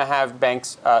 you're going to have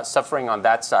banks suffering on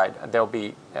that side. They'll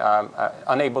be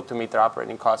unable to meet their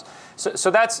operating costs.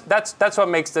 So that's what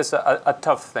makes this a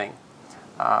tough thing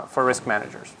for risk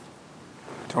managers.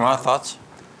 Thomas, thoughts?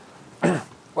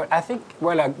 Well, I think,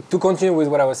 to continue with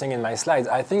what I was saying in my slides,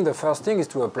 I think the first thing is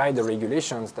to apply the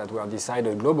regulations that were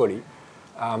decided globally.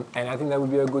 And I think that would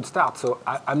be a good start. So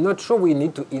I'm not sure we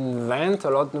need to invent a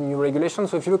lot of new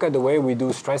regulations. So if you look at the way we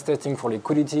do stress testing for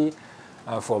liquidity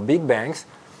for big banks,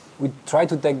 we try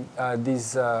to take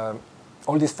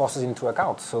all these forces into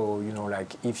account. So,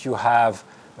 like if you have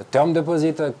a term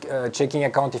deposit checking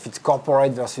account, if it's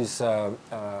corporate versus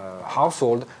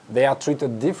household, they are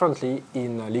treated differently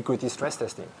in liquidity stress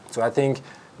testing. So I think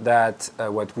that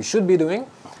what we should be doing,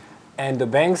 and the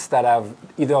banks that have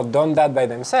either done that by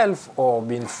themselves or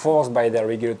been forced by their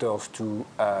regulators to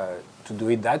do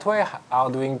it that way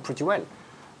are doing pretty well.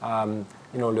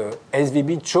 The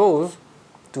SVB chose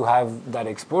to have that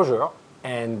exposure,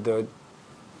 and the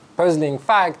puzzling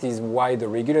fact is why the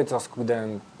regulators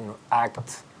couldn't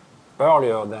act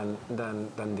earlier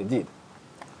than they did.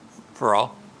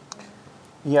 Viral?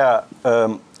 Yeah,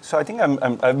 so I think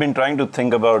I've been trying to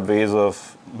think about ways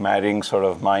of marrying sort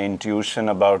of my intuition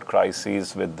about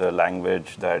crises with the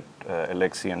language that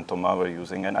Alexi and Thomas were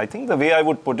using. And I think the way I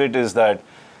would put it is that,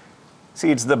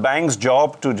 see, it's the bank's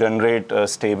job to generate a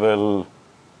stable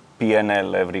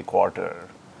P&L every quarter.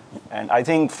 And I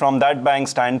think from that bank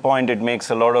standpoint, it makes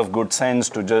a lot of good sense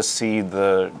to just see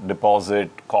the deposit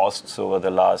costs over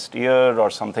the last year or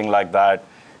something like that,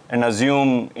 and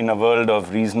assume in a world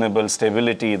of reasonable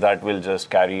stability that will just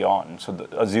carry on. So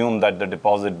assume that the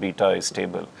deposit beta is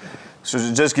stable. So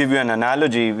to just give you an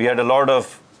analogy, we had a lot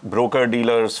of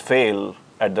broker-dealers fail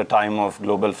at the time of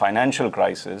global financial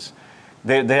crisis.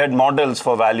 They had models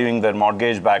for valuing their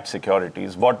mortgage-backed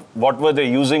securities. What were they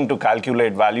using to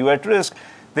calculate value at risk?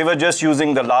 They were just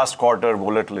using the last quarter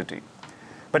volatility.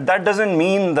 But that doesn't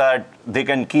mean that they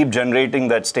can keep generating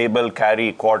that stable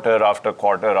carry quarter after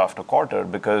quarter after quarter,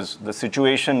 because the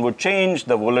situation would change,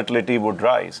 the volatility would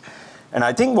rise. And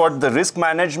I think what the risk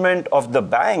management of the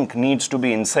bank needs to be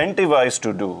incentivized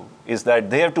to do is that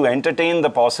they have to entertain the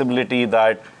possibility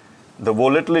that the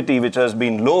volatility, which has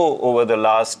been low over the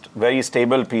last very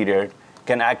stable period,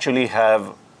 can actually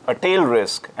have a tail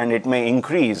risk, and it may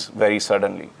increase very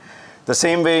suddenly. The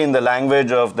same way, in the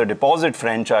language of the deposit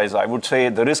franchise, I would say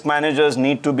the risk managers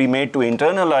need to be made to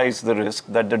internalize the risk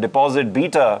that the deposit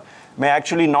beta may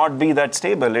actually not be that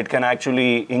stable. It can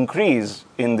actually increase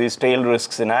in these tail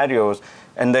risk scenarios,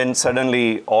 and then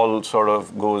suddenly all sort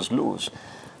of goes loose.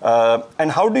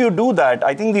 And how do you do that?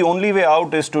 I think the only way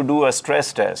out is to do a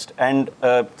stress test. And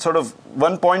sort of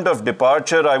one point of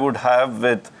departure I would have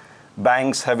with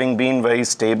banks having been very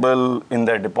stable in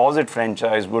their deposit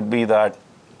franchise would be that,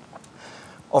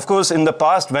 of course, in the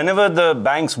past, whenever the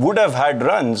banks would have had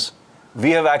runs,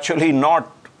 we have actually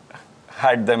not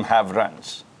had them have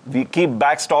runs. We keep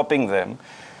backstopping them.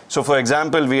 So, for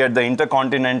example, we had the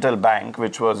Intercontinental Bank,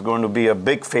 which was going to be a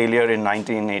big failure in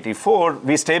 1984.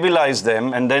 We stabilized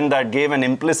them, and then that gave an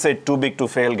implicit too big to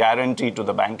fail guarantee to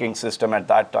the banking system at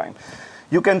that time.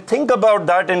 You can think about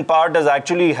that in part as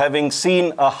actually having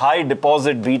seen a high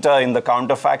deposit beta in the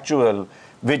counterfactual,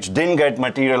 which didn't get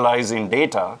materialized in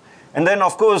data. And then,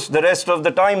 of course, the rest of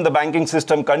the time, the banking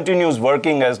system continues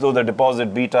working as though the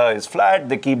deposit beta is flat.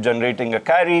 They keep generating a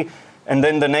carry. And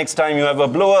then the next time you have a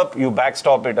blow up, you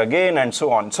backstop it again, and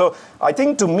so on. So I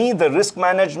think, to me, the risk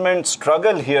management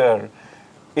struggle here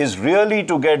is really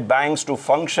to get banks to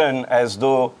function as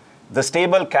though the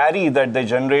stable carry that they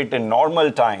generate in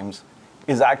normal times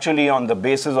is actually on the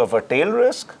basis of a tail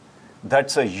risk.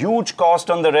 That's a huge cost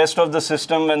on the rest of the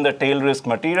system when the tail risk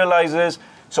materializes.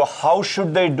 So how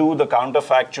should they do the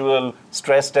counterfactual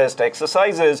stress test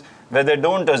exercises where they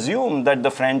don't assume that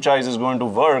the franchise is going to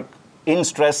work in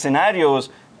stress scenarios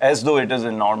as though it is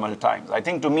in normal times? I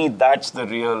think, to me, that's the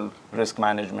real risk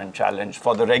management challenge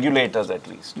for the regulators, at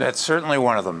least. That's certainly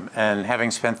one of them. And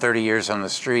having spent 30 years on the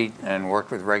street and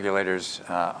worked with regulators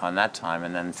on that time,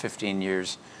 and then 15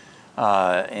 years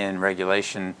in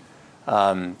regulation,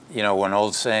 one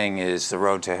old saying is the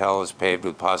road to hell is paved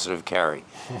with positive carry.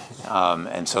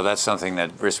 And so that's something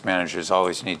that risk managers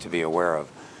always need to be aware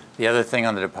of. The other thing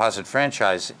on the deposit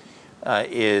franchise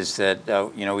is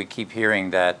that we keep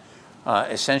hearing that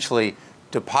essentially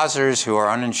depositors who are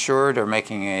uninsured are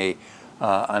making an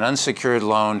unsecured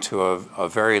loan to a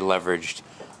very leveraged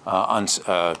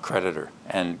creditor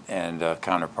and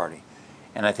counterparty.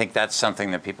 And I think that's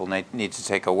something that people need to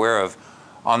take aware of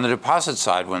on the deposit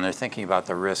side when they're thinking about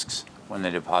the risks when they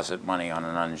deposit money on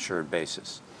an uninsured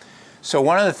basis. So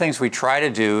one of the things we try to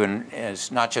do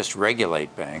is not just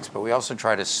regulate banks, but we also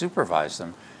try to supervise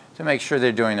them to make sure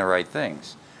they're doing the right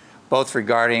things, both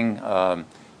regarding how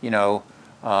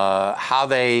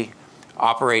they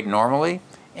operate normally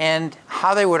and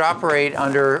how they would operate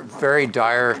under very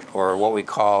dire, or what we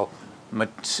call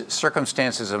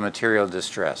circumstances of material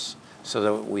distress, so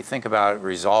that we think about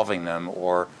resolving them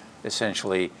or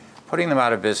essentially putting them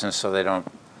out of business so they don't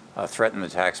threaten the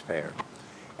taxpayer.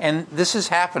 And this is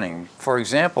happening. For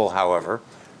example, however,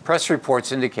 press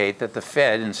reports indicate that the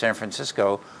Fed in San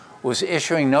Francisco was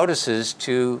issuing notices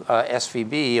to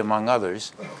SVB, among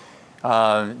others,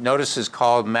 notices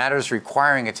called Matters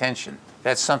Requiring Attention.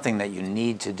 That's something that you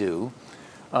need to do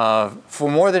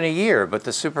for more than a year, but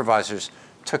the supervisors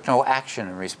took no action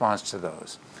in response to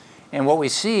those. And what we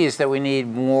see is that we need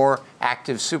more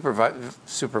active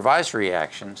supervisory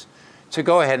actions to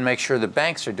go ahead and make sure the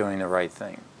banks are doing the right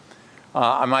thing.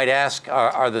 I might ask,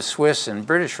 are the Swiss and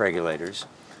British regulators,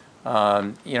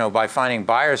 by finding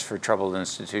buyers for troubled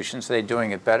institutions, are they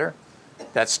doing it better?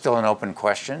 That's still an open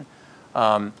question.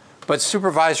 But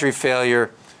supervisory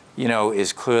failure,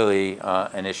 is clearly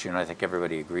an issue, and I think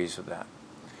everybody agrees with that.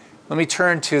 Let me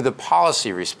turn to the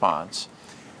policy response.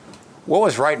 What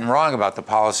was right and wrong about the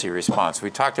policy response?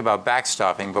 We talked about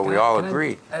backstopping, but we all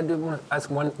agree. I do want to ask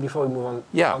one before we move on.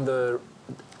 Yeah. On the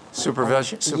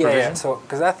supervision. Yeah. So,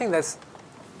 because I think that's,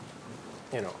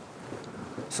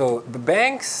 So the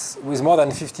banks with more than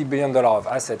 $50 billion of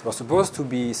assets were supposed to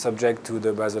be subject to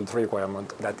the Basel III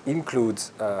requirement that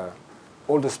includes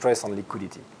all the stress on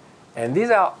liquidity. And these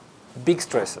are big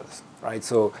stresses, right?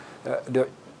 So the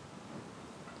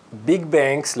big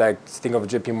banks, like think of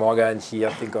JP Morgan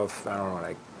here, think of, I don't know,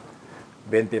 like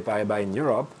BNP Paribas in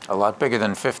Europe. A lot bigger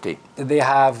than 50. They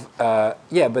have,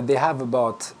 but they have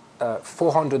about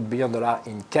 $400 billion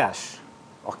in cash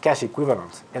or cash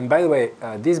equivalent. And by the way,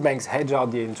 these banks hedge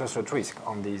out the interest rate risk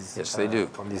on these. Yes, they do.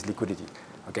 On this liquidity.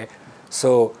 Okay,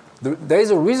 so there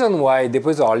is a reason why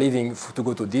depositors are leaving to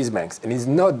go to these banks, and it's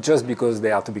not just because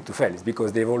they are too big to fail. It's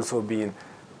because they've also been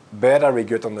better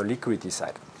regulated on the liquidity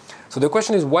side. So the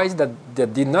question is, why is that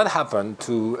did not happen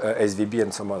to SVB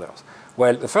and some others?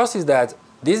 Well, the first is that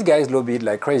these guys lobbied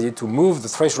like crazy to move the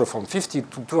threshold from 50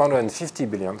 to 250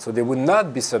 billion, so they would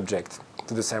not be subject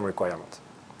to the same requirement.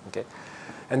 Okay,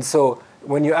 and so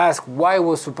when you ask why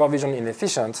was supervision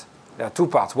inefficient, there are two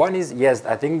parts. One is, yes,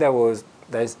 I think there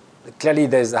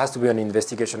has to be an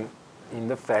investigation in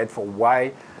the Fed for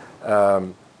why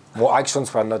more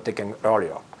actions were not taken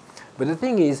earlier. But the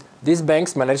thing is, these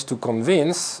banks managed to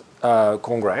convince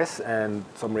Congress and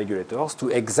some regulators to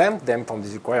exempt them from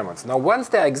these requirements. Now, once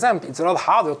they're exempt, it's a lot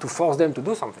harder to force them to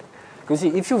do something. Because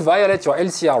if you violate your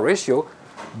LCR ratio,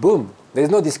 boom, there's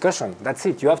no discussion. That's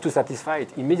it. You have to satisfy it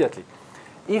immediately.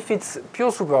 If it's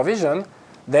pure supervision,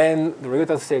 then the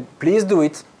regulators say, please do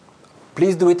it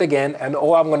again, and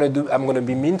I'm going to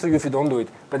be mean to you if you don't do it.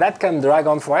 But that can drag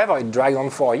on forever. It drags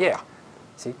on for a year.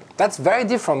 See, that's very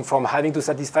different from having to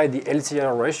satisfy the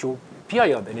LCR ratio,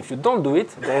 period. And if you don't do it,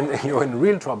 then you're in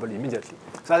real trouble immediately.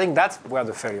 So I think that's where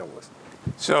the failure was.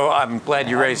 So I'm glad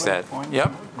you raised that.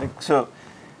 Yep.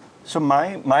 So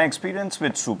my experience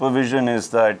with supervision is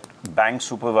that bank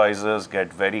supervisors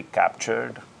get very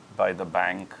captured by the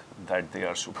bank that they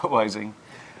are supervising.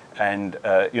 And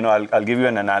I'll give you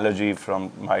an analogy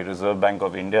from my Reserve Bank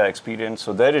of India experience.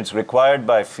 So there it's required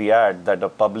by fiat that a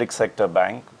public sector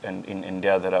bank, and in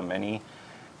India there are many,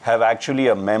 have actually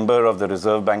a member of the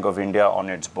Reserve Bank of India on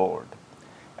its board.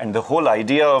 And the whole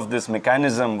idea of this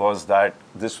mechanism was that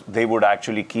they would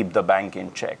actually keep the bank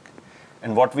in check.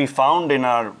 And what we found in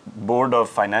our board of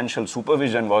financial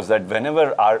supervision was that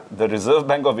whenever the Reserve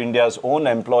Bank of India's own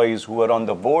employees who were on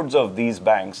the boards of these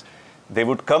banks, they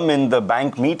would come in the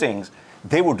bank meetings,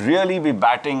 they would really be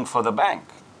batting for the bank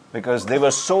because they were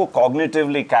so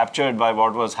cognitively captured by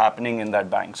what was happening in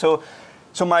that bank. So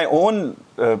my own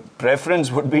preference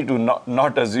would be to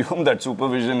not assume that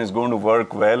supervision is going to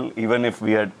work well, even if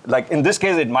we had, like in this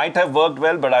case, it might have worked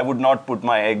well, but I would not put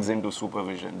my eggs into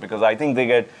supervision because I think they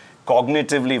get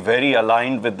cognitively very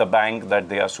aligned with the bank that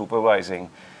they are supervising.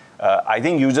 I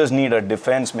think you just need a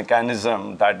defense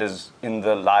mechanism that is in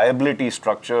the liability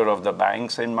structure of the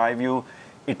banks, in my view.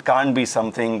 It can't be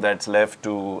something that's left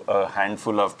to a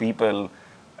handful of people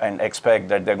and expect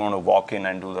that they're going to walk in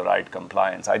and do the right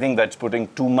compliance. I think that's putting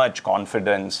too much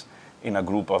confidence in a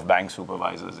group of bank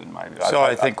supervisors, in my view. So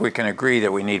I think we can agree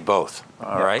that we need both,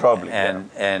 all right? Probably,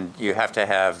 and you have to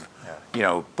have,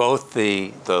 both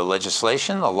the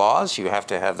legislation, the laws, you have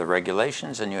to have the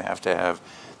regulations, and you have to have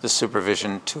the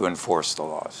supervision to enforce the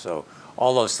laws. So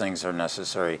all those things are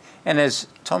necessary. And as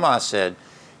Thomas said,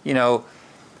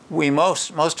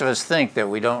 most of us think that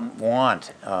we don't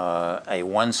want a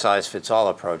one-size-fits-all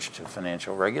approach to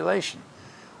financial regulation.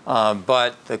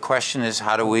 But the question is,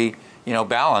 how do we,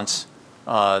 balance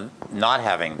not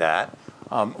having that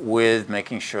with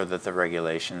making sure that the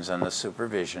regulations and the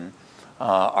supervision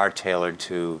are tailored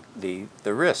to the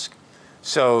risk.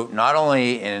 So not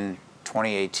only in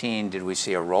 2018 did we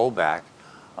see a rollback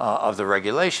of the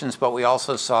regulations, but we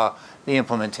also saw the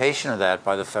implementation of that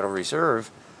by the Federal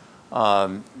Reserve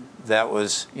that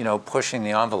was, pushing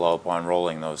the envelope on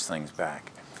rolling those things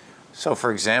back. So,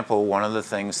 for example, one of the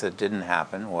things that didn't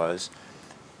happen was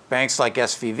banks like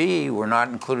SVB were not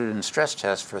included in stress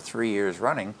tests for 3 years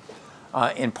running,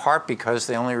 in part because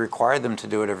they only required them to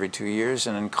do it every 2 years,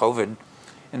 and in COVID,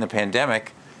 in the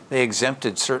pandemic, they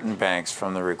exempted certain banks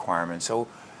from the requirement. So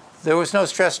there was no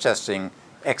stress testing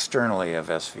externally of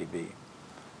SVB.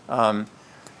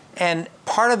 And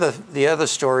part of the other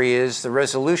story is the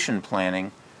resolution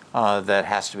planning that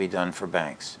has to be done for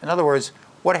banks. In other words,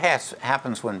 what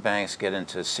happens when banks get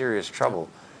into serious trouble?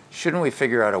 Shouldn't we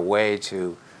figure out a way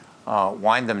to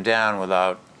wind them down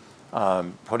without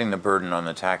putting the burden on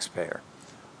the taxpayer?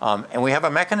 And we have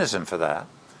a mechanism for that,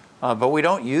 but we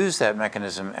don't use that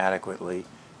mechanism adequately.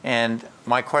 And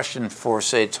my question for,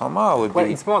 say, Thomas would be... Well,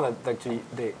 it's more that actually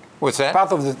they... What's that?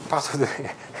 Part of the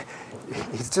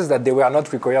it's just that they were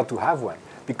not required to have one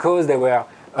because they were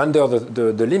under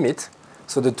the limit.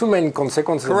 So the two main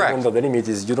consequences Correct. under the limit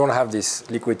is you don't have this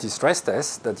liquidity stress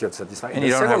test that you're satisfied. And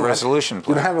you don't have a resolution plan.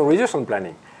 You don't have a resolution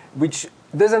planning, which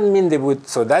doesn't mean they would.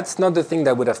 So that's not the thing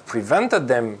that would have prevented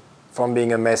them from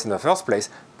being a mess in the first place.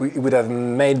 It would have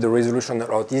made the resolution a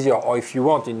lot easier, or if you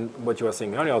want, in what you were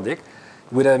saying earlier, Dick,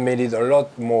 it would have made it a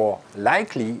lot more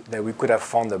likely that we could have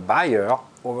found a buyer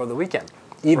over the weekend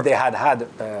if they had had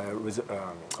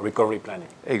recovery planning.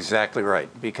 Exactly right.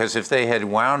 Because if they had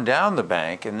wound down the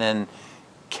bank and then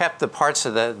kept the parts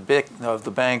of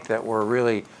the bank that were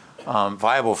really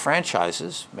viable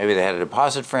franchises, maybe they had a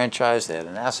deposit franchise, they had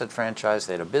an asset franchise,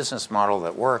 they had a business model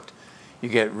that worked, you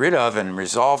get rid of and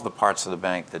resolve the parts of the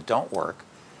bank that don't work,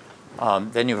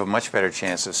 then you have a much better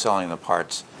chance of selling the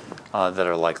parts that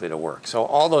are likely to work. So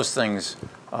all those things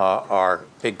are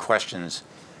big questions.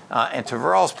 And to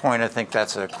Viral's point, I think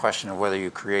that's a question of whether you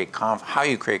create how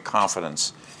you create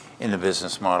confidence in the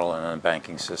business model and in the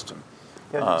banking system.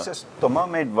 Yeah, Thomas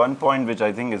made one point which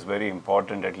I think is very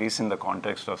important, at least in the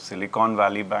context of Silicon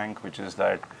Valley Bank, which is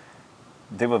that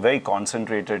they were very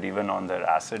concentrated even on their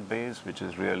asset base, which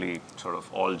is really sort of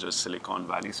all just Silicon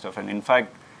Valley stuff. And in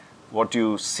fact, what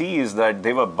you see is that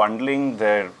they were bundling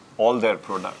all their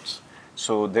products.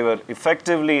 So they were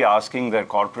effectively asking their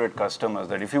corporate customers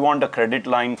that if you want a credit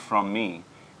line from me,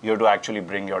 you have to actually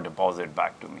bring your deposit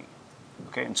back to me.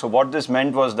 Okay? And so what this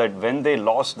meant was that when they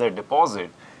lost their deposit,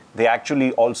 they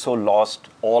actually also lost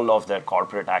all of their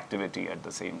corporate activity at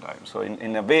the same time. So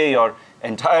in a way, your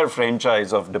entire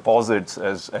franchise of deposits,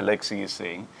 as Alexi is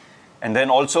saying, and then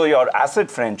also your asset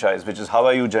franchise, which is how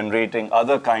are you generating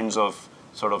other kinds of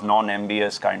sort of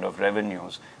non-MBS kind of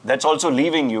revenues, that's also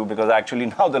leaving you because actually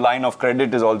now the line of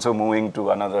credit is also moving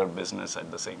to another business at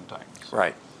the same time. So.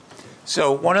 Right.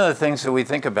 So one of the things that we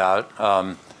think about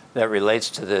that relates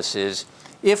to this is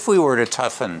if we were to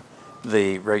toughen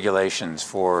the regulations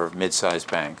for mid-sized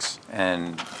banks,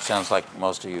 and it sounds like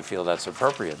most of you feel that's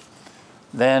appropriate,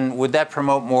 then would that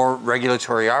promote more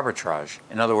regulatory arbitrage?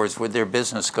 In other words, would their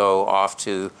business go off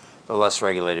to the less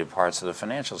regulated parts of the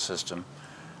financial system?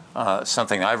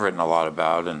 Something I've written a lot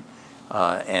about,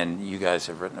 and you guys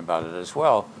have written about it as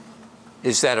well.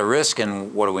 Is that a risk,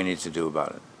 and what do we need to do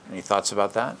about it? Any thoughts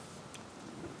about that?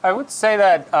 I would say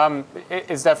that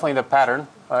it's definitely the pattern,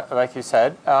 like you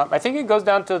said. I think it goes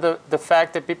down to the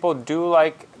fact that people do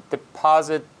like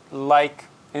deposit-like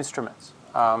instruments.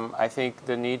 I think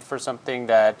the need for something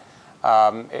that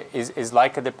is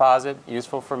like a deposit,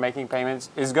 useful for making payments,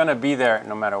 is going to be there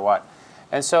no matter what.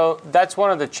 And so that's one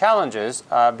of the challenges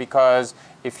because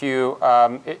if you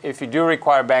do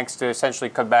require banks to essentially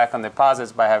cut back on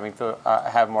deposits by having to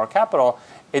have more capital,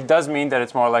 it does mean that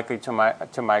it's more likely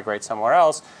to migrate somewhere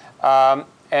else.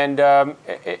 And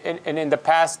in the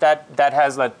past, that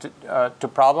has led to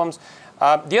problems.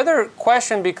 The other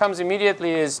question becomes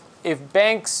immediately is if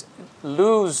banks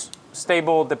lose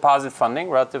stable deposit funding,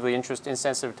 relatively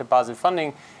interest-insensitive deposit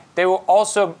funding, they will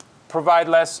also provide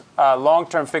less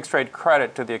long-term fixed-rate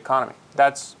credit to the economy.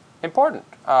 That's important.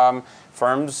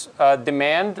 Firms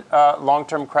demand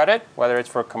long-term credit, whether it's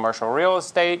for commercial real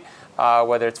estate,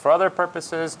 whether it's for other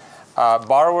purposes.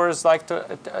 Borrowers like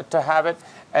to have it.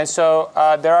 And so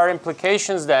there are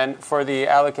implications then for the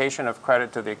allocation of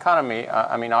credit to the economy.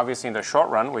 I mean, obviously, in the short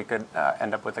run, we could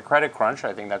end up with a credit crunch.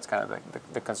 I think that's kind of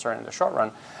the concern in the short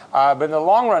run. But in the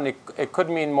long run, it could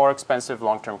mean more expensive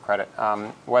long-term credit.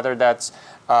 Whether that's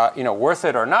worth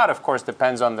it or not, of course,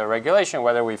 depends on the regulation,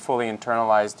 whether we fully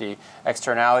internalize the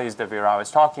externalities that Viral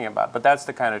was talking about. But that's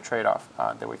the kind of trade-off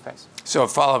that we face. So a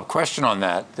follow-up question on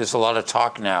that. There's a lot of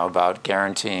talk now about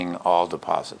guaranteeing all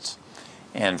deposits.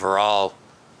 And Viral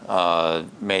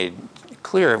made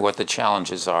clear what the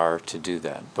challenges are to do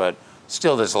that. But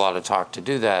still, there's a lot of talk to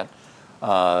do that.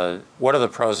 What are the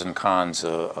pros and cons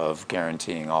of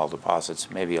guaranteeing all deposits?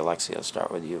 Maybe, Alexi, I'll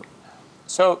start with you.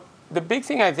 So the big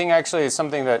thing, I think, actually is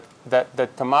something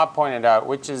that Thomas pointed out,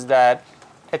 which is that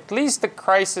at least the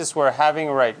crisis we're having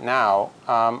right now,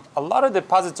 a lot of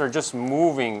deposits are just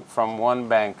moving from one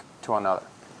bank to another.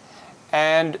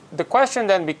 And the question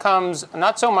then becomes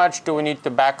not so much do we need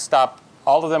to backstop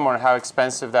all of them or how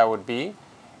expensive that would be.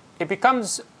 It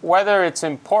becomes whether it's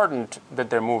important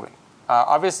that they're moving.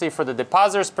 Obviously, for the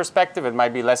depositor's perspective, it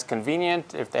might be less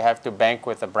convenient if they have to bank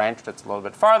with a branch that's a little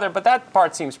bit farther, but that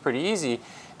part seems pretty easy.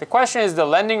 The question is the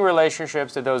lending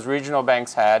relationships that those regional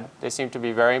banks had. They seem to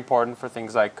be very important for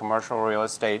things like commercial real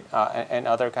estate and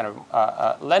other kind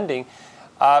of lending.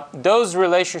 Those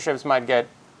relationships might get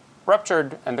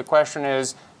ruptured, and the question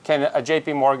is, can a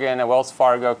JP Morgan, a Wells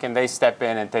Fargo, can they step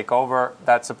in and take over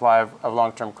that supply of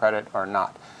long-term credit or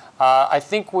not? I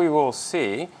think we will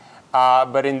see.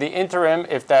 But in the interim,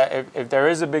 if there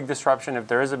is a big disruption, if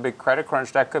there is a big credit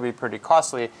crunch, that could be pretty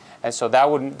costly. And so that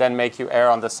would then make you err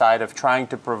on the side of trying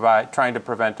to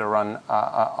prevent a run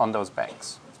on those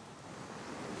banks.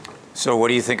 So what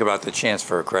do you think about the chance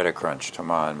for a credit crunch,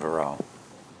 Thomas and Viral?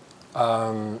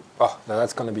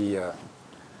 That's going to be...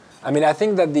 I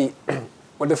think that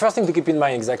the first thing to keep in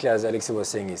mind, exactly as Alexi was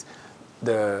saying, is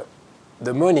the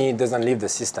money doesn't leave the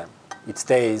system. It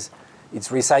stays, it's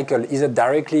recycled either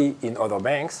directly in other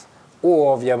banks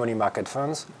or via money market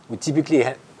funds, which typically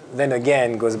then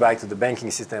again goes back to the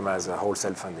banking system as a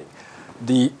wholesale funding.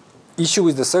 The issue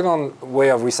with the second way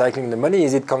of recycling the money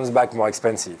is it comes back more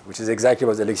expensive, which is exactly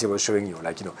what Alexi was showing you.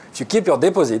 If you keep your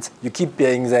deposits, you keep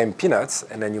paying them peanuts,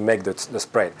 and then you make the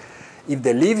spread. If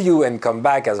they leave you and come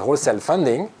back as wholesale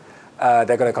funding,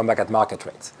 they're going to come back at market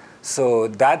rates. So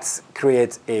that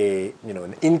creates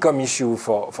an income issue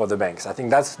for the banks. I think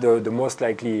that's the most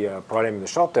likely problem in the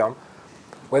short term.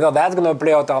 Whether that's going to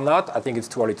play out or not, I think it's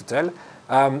too early to tell.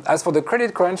 As for the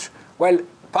credit crunch, well,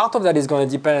 part of that is going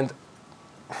to depend.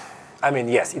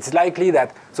 Yes, it's likely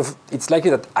that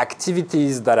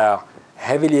activities that are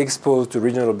heavily exposed to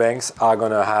regional banks are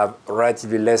going to have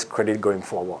relatively less credit going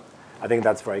forward. I think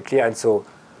that's very clear. And so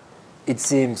it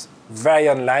seems very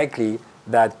unlikely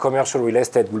that commercial real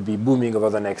estate will be booming over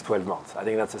the next 12 months. I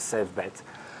think that's a safe bet.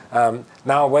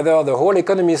 Now, whether the whole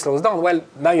economy slows down, well,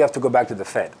 now you have to go back to the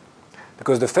Fed.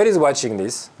 Because the Fed is watching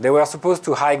this. They were supposed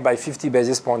to hike by 50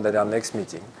 basis points at their next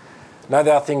meeting. Now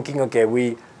they are thinking, okay,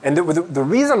 and the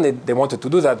reason they wanted to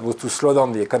do that was to slow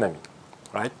down the economy,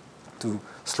 right? To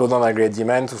slow down aggregate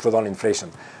demand, to slow down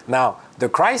inflation. Now, the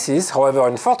crisis, however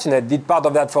unfortunate, did part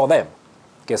of that for them.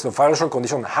 Okay, so financial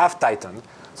conditions have tightened.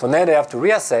 So now they have to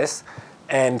reassess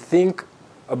and think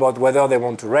about whether they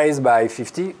want to raise by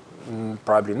 50,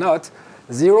 probably not.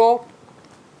 0,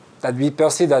 that we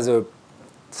perceive as a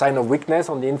sign of weakness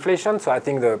on the inflation. So I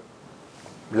think the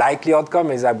likely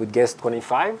outcome is, I would guess,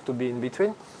 25 to be in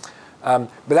between. But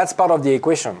that's part of the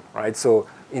equation, right? So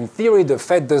in theory, the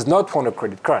Fed does not want a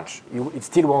credit crunch. It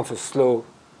still wants a slow,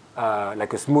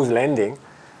 like a smooth landing.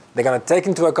 They're going to take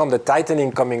into account the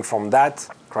tightening coming from that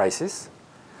crisis,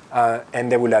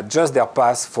 and they will adjust their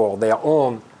path for their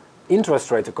own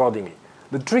interest rate accordingly.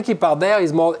 The tricky part there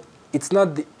is more, it's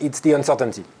the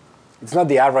uncertainty. It's not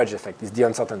the average effect, it's the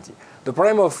uncertainty. The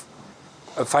problem of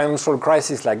a financial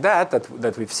crisis like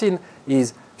that we've seen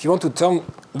is, if you want to turn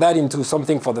that into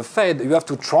something for the Fed, you have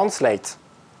to translate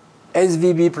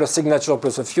SVB plus signature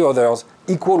plus a few others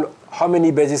equal how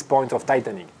many basis points of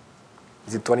tightening?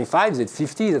 Is it 25? Is it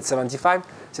 50? Is it 75?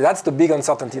 So that's the big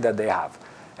uncertainty that they have.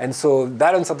 And so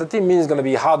that uncertainty means it's going to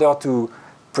be harder to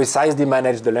precisely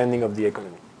manage the landing of the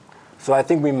economy. So I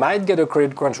think we might get a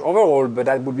credit crunch overall, but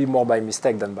that would be more by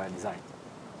mistake than by design.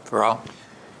 Viral?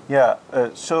 Yeah,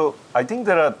 so I think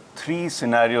there are 3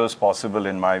 scenarios possible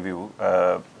in my view,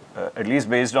 at least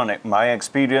based on my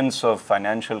experience of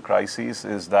financial crises,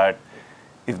 is that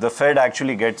if the Fed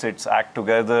actually gets its act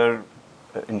together,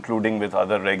 including with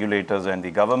other regulators and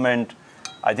the government,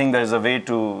 I think there's a way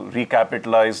to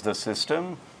recapitalize the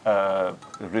system,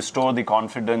 restore the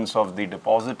confidence of the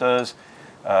depositors,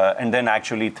 and then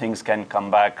actually things can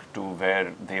come back to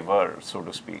where they were, so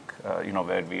to speak,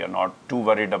 where we are not too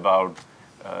worried about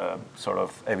sort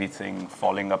of everything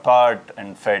falling apart,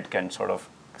 and Fed can sort of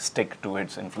stick to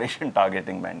its inflation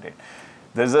targeting mandate.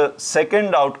 There's a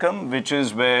second outcome, which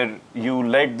is where you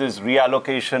let this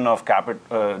reallocation of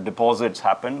deposits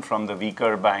happen from the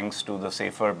weaker banks to the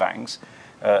safer banks.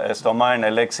 As Thomas and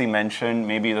Alexi mentioned,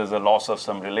 maybe there's a loss of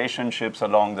some relationships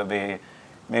along the way.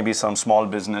 Maybe some small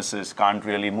businesses can't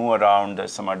really move around.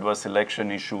 There's some adverse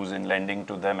selection issues in lending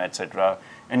to them, etc.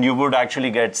 And you would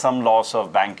actually get some loss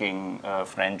of banking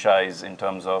franchise in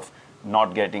terms of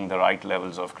not getting the right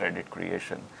levels of credit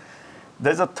creation.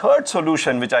 There's a third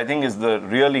solution, which I think is the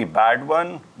really bad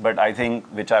one, but I think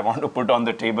which I want to put on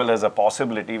the table as a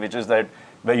possibility, which is that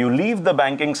where you leave the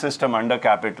banking system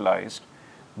undercapitalized,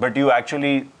 but you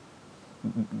actually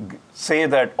say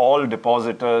that all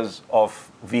depositors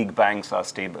of weak banks are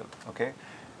stable, okay?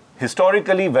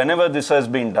 Historically, whenever this has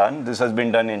been done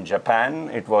in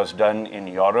Japan, it was done in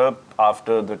Europe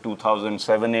after the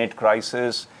 2007-8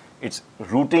 crisis. It's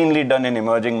routinely done in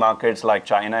emerging markets like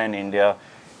China and India.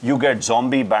 You get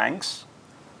zombie banks.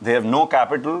 They have no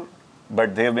capital,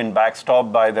 but they've been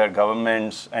backstopped by their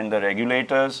governments and the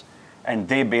regulators, and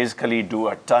they basically do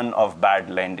a ton of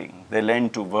bad lending. They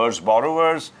lend to worse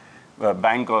borrowers.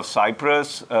 Bank of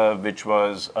Cyprus, which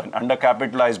was an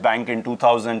undercapitalized bank in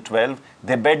 2012,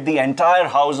 they bet the entire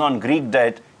house on Greek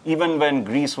debt, even when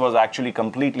Greece was actually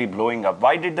completely blowing up.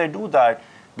 Why did they do that?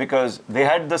 because they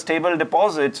had the stable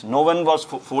deposits. No one was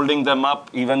folding them up,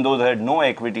 even though they had no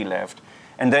equity left.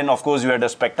 And then, of course, you had a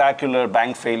spectacular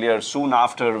bank failure soon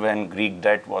after when Greek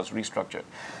debt was restructured.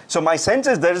 So my sense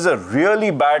is there is a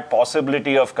really bad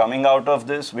possibility of coming out of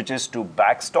this, which is to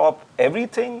backstop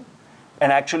everything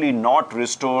and actually not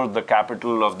restore the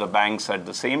capital of the banks at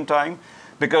the same time.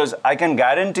 Because I can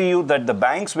guarantee you that the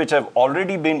banks which have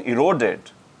already been eroded,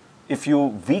 if you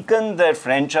weaken their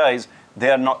franchise, they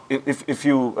are not. If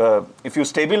you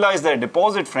stabilize their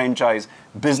deposit franchise,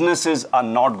 businesses are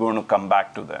not going to come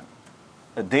back to them.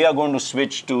 They are going to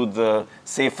switch to the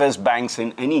safest banks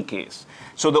in any case.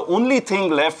 So the only thing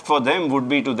left for them would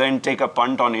be to then take a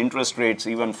punt on interest rates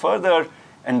even further,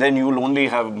 and then you'll only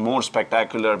have more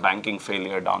spectacular banking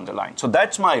failure down the line. So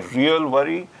that's my real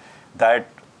worry, that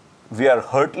we are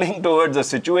hurtling towards a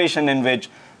situation in which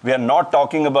we are not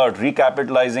talking about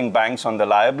recapitalizing banks on the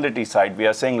liability side. We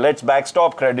are saying, let's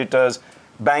backstop creditors.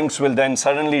 Banks will then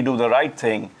suddenly do the right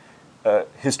thing.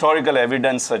 Historical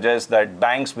evidence suggests that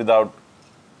banks without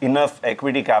enough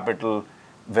equity capital,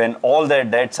 when all their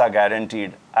debts are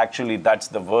guaranteed, actually that's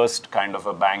the worst kind of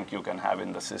a bank you can have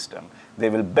in the system. They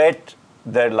will bet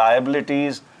their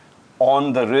liabilities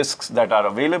on the risks that are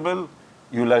available.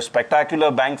 You'll have spectacular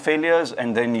bank failures,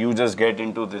 and then you just get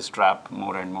into this trap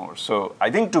more and more. So I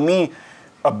think, to me,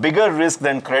 a bigger risk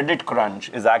than credit crunch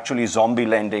is actually zombie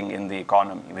lending in the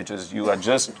economy, which is you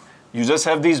just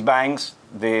have these banks,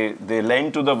 they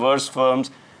lend to the worst firms,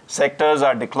 sectors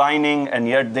are declining, and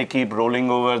yet they keep rolling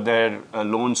over their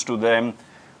loans to them,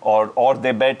 or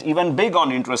they bet even big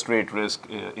on interest rate risk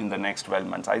in the next 12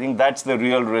 months. I think that's the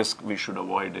real risk we should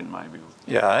avoid, in my view.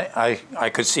 Yeah, I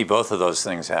could see both of those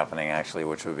things happening, actually,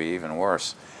 which would be even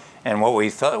worse. And what we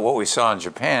saw in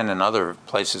Japan and other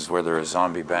places where there are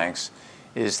zombie banks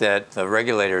is that the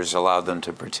regulators allowed them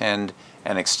to pretend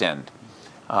and extend,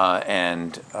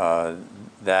 and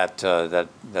that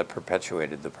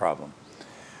perpetuated the problem.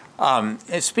 And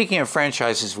speaking of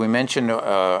franchises, we mentioned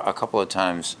a couple of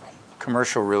times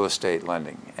commercial real estate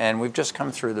lending. And we've just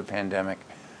come through the pandemic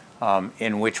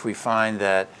in which we find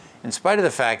that in spite of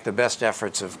the fact the best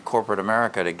efforts of corporate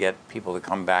America to get people to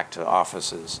come back to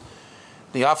offices,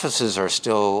 the offices are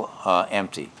still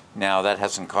empty. Now, that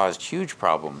hasn't caused huge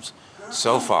problems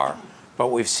so far, but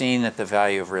we've seen that the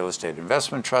value of real estate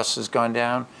investment trusts has gone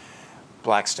down.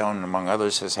 Blackstone, among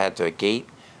others, has had to gate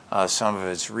some of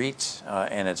its REITs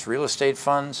and its real estate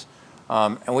funds.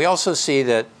 And we also see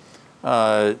that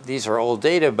these are old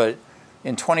data, but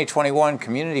in 2021,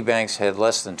 community banks had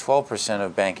less than 12%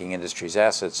 of banking industry's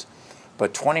assets,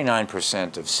 but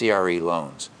 29% of CRE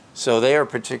loans. So they are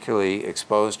particularly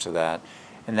exposed to that,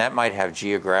 and that might have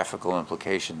geographical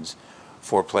implications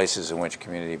for places in which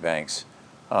community banks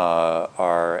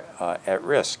are at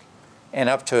risk. And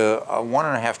up to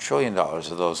 $1.5 trillion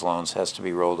of those loans has to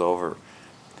be rolled over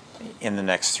in the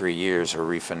next 3 years or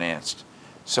refinanced.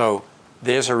 So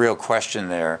there's a real question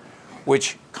there,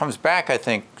 which comes back, I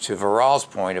think, to Viral's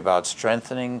point about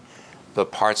strengthening the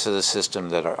parts of the system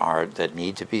that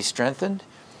need to be strengthened.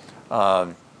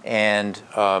 But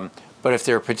if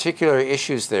there are particular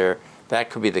issues there,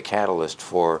 that could be the catalyst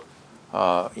for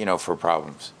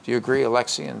problems. Do you agree,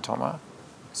 Alexi and Thomas?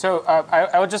 So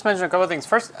I would just mention a couple of things.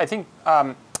 First, I think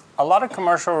a lot of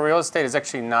commercial real estate is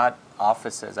actually not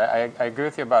offices. I agree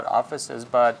with you about offices,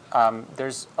 but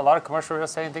there's a lot of commercial real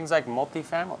estate in things like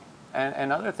multifamily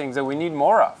and other things that we need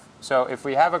more of. So if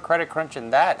we have a credit crunch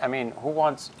in that, I mean, who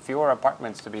wants fewer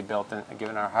apartments to be built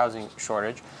given our housing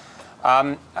shortage?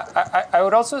 I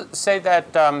would also say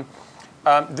that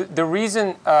the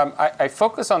reason I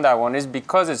focus on that one is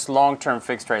because it's long-term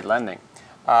fixed-rate lending.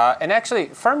 And actually,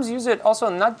 firms use it also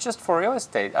not just for real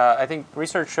estate. I think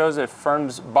research shows that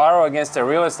firms borrow against their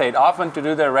real estate often to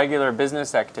do their regular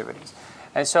business activities.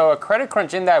 And so a credit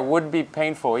crunch in that would be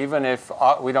painful, even if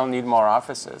we don't need more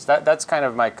offices. That's kind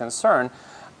of my concern.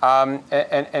 And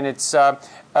it's,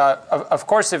 of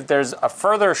course, if there's a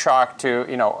further shock to,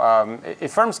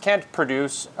 if firms can't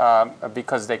produce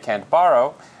because they can't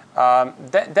borrow,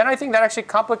 then I think that actually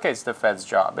complicates the Fed's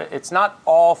job. It's not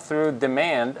all through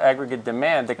demand, aggregate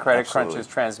demand, the credit crunch is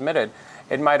transmitted.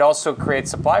 It might also create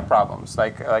supply problems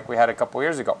like we had a couple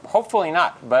years ago. Hopefully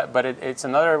not, but it's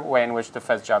another way in which the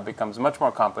Fed's job becomes much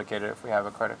more complicated if we have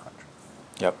a credit crunch.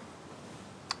 Yep.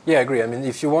 Yeah, I agree. I mean,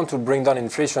 if you want to bring down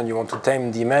inflation, you want to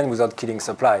tame demand without killing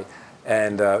supply.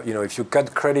 And if you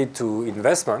cut credit to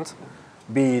investment,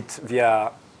 be it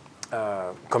via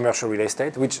commercial real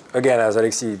estate, which, again, as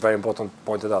Alexi very important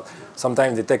pointed out,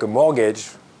 sometimes they take a mortgage,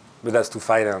 but that's to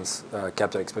finance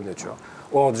capital expenditure,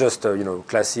 or just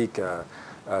classic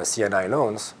C&I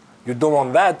loans. You don't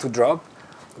want that to drop.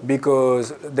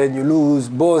 because then you lose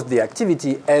both the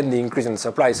activity and the increase in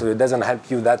supply, so it doesn't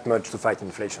help you that much to fight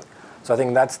inflation. So I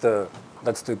think that's the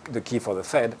key for the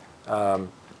Fed.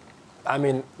 I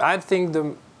mean, I think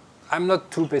I'm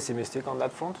not too pessimistic on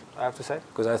that front, I have to say,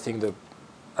 because I think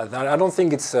I don't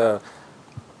think it's. I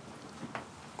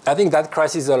think that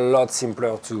crisis is a lot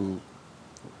simpler to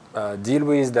deal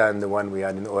with than the one we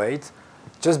had in 2008,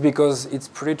 just because it's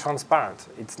pretty transparent.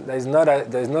 There's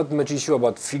not much issue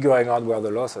about figuring out where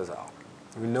the losses are.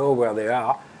 We know where they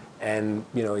are, and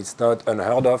it's not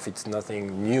unheard of. It's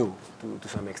nothing new to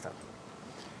some extent.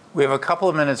 We have a couple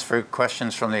of minutes for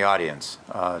questions from the audience.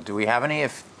 Do we have any?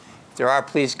 If there are,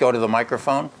 please go to the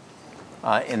microphone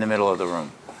in the middle of the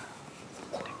room.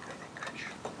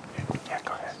 Yeah,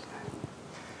 go ahead.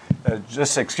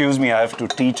 Just excuse me, I have to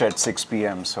teach at 6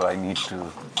 p.m., so I need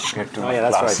to get to my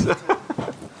class. That's right.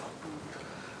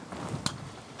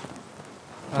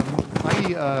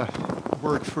 I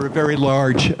worked for a very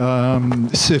large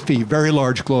SIFI, very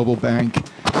large global bank.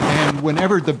 And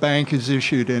whenever the bank has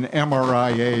issued an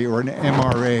MRIA or an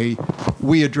MRA,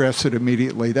 we address it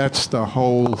immediately. That's the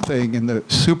whole thing. And the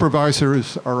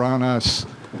supervisors are on us.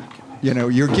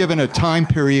 You're given a time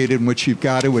period in which you've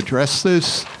got to address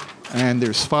this, and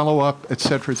there's follow-up, et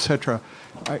cetera, et cetera.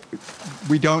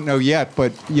 We don't know yet,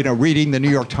 but reading the New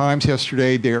York Times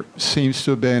yesterday, there seems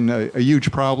to have been a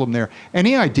huge problem there.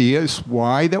 Any ideas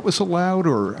why that was allowed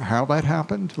or how that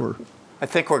happened? Or I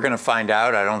think we're going to find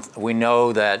out. We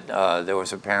know that there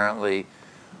was apparently,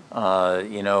 a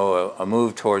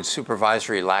move towards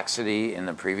supervisory laxity in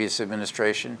the previous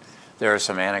administration. There are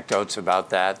some anecdotes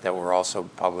about that were also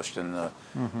published in the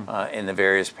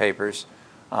various papers.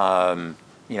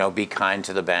 Be kind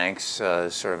to the banks,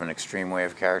 sort of an extreme way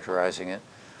of characterizing it.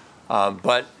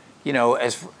 But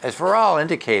as Viral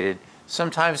indicated,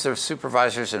 sometimes the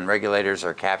supervisors and regulators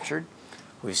are captured.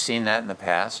 We've seen that in the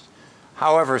past.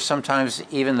 However, sometimes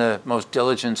even the most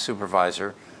diligent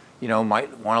supervisor,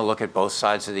 might want to look at both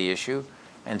sides of the issue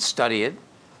and study it.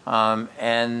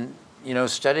 And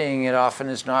studying it often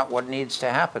is not what needs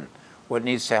to happen. What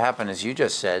needs to happen, as you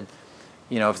just said,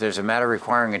 if there's a matter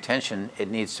requiring attention, it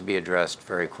needs to be addressed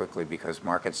very quickly because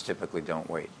markets typically don't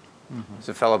wait. Mm-hmm. There's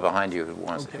a fellow behind you who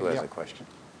has a question.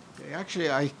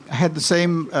 Actually, I had the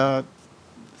same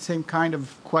kind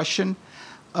of question.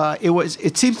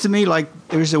 It seems to me like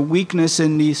there's a weakness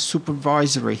in the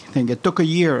supervisory thing. It took a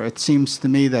year. It seems to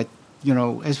me that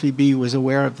SVB was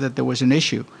aware of that there was an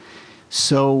issue.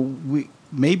 So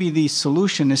maybe the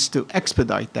solution is to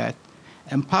expedite that,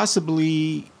 and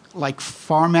possibly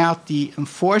farm out the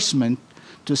enforcement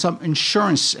to some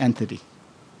insurance entity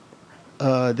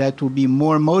that will be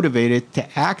more motivated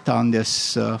to act on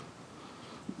this, the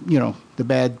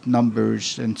bad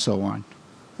numbers and so on.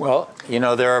 Well,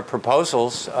 there are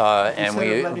proposals, and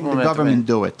we letting the government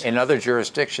do it in other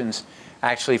jurisdictions,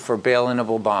 actually for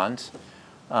bail-inable bonds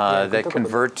that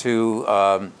convert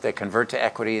to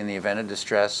equity in the event of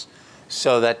distress.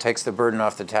 So that takes the burden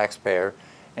off the taxpayer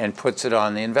and puts it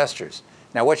on the investors.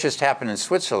 Now, what just happened in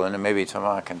Switzerland, and maybe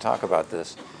Thomas can talk about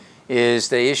this, is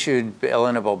they issued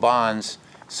bail-inable bonds,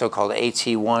 so-called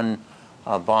AT1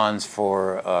 bonds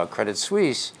for Credit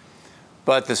Suisse,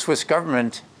 but the Swiss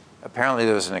government, apparently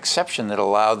there was an exception that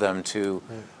allowed them to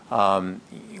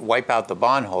wipe out the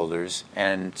bondholders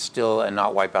and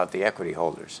not wipe out the equity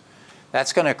holders.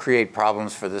 That's going to create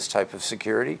problems for this type of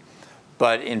security,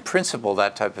 but in principle,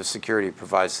 that type of security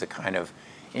provides the kind of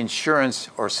insurance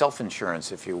or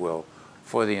self-insurance, if you will,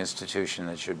 for the institution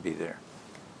that should be there.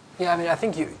 Yeah, I mean, I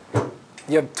think you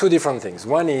have two different things.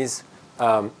 One is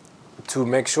to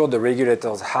make sure the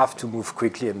regulators have to move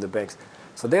quickly in the banks.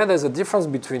 So there's a difference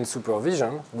between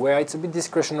supervision, where it's a bit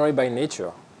discretionary by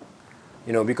nature,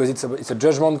 because it's a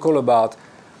judgment call about.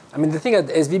 I mean, the thing at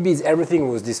SVB is everything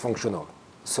was dysfunctional.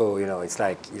 So it's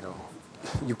like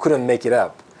you couldn't make it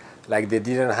up. Like they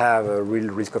didn't have a real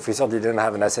risk officer, they didn't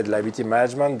have an asset liability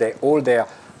management. All their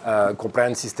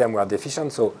compliance system were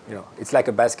deficient. So it's like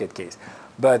a basket case.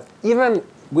 But even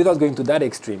without going to that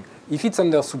extreme, if it's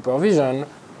under supervision,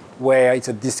 where it's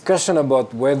a discussion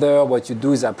about whether what you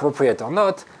do is appropriate or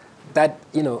not, that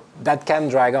can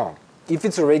drag on. If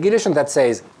it's a regulation that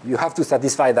says you have to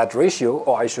satisfy that ratio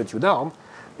or I shut you down,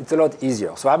 it's a lot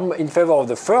easier. So I'm in favor of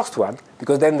the first one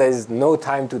because then there's no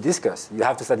time to discuss. You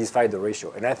have to satisfy the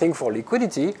ratio. And I think for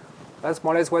liquidity, that's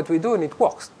more or less what we do and it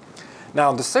works.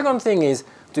 Now, the second thing is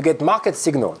to get market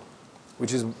signal,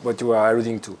 which is what you are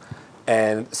alluding to.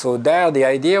 And so there the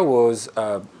idea was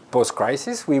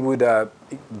post-crisis, we would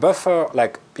buffer,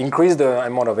 increase the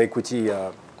amount of equity,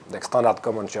 like standard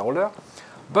common shareholder,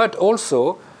 but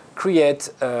also create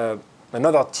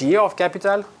another tier of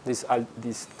capital. This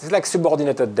is like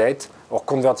subordinated debt or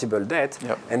convertible debt.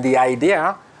 Yep. And the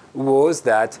idea was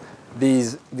that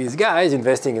these guys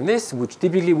investing in this, which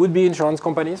typically would be insurance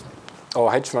companies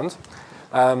or hedge funds,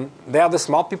 they are the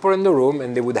smart people in the room,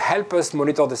 and they would help us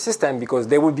monitor the system because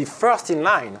they would be first in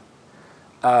line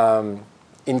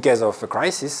in case of a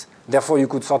crisis. Therefore, you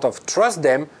could sort of trust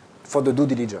them for the due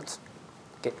diligence.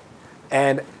 Okay?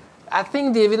 And I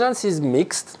think the evidence is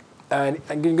mixed. And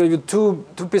I'm going to give you two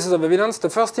pieces of evidence. The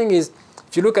first thing is,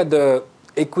 if you look at the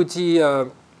equity,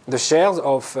 the shares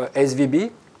of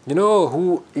SVB, you know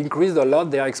who increased a lot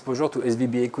their exposure to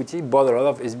SVB equity, bought a lot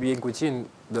of SVB equity in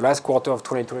the last quarter of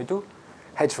 2022?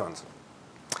 Hedge funds.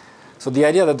 So the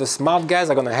idea that the smart guys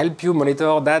are going to help you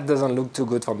monitor, that doesn't look too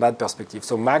good from that perspective.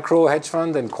 So macro hedge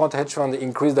fund and quant hedge fund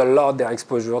increased a lot their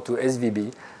exposure to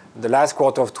SVB the last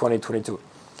quarter of 2022.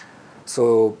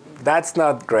 So that's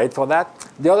not great for that.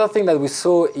 The other thing that we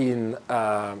saw in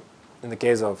the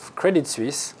case of Credit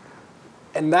Suisse,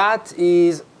 and that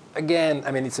is, again,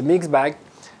 I mean, it's a mixed bag.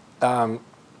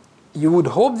 You would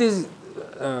hope these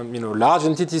large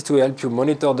entities to help you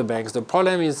monitor the banks. The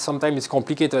problem is sometimes it's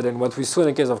complicated, and what we saw in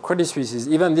the case of Credit Suisse is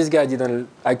even this guy didn't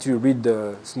actually read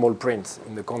the small print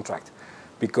in the contract,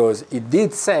 because it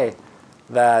did say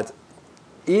that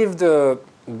if the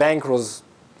bank was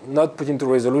not put into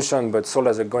resolution but sold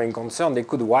as a going concern, they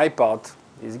could wipe out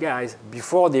these guys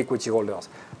before the equity holders.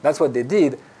 That's what they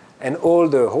did. And all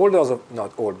the holders of,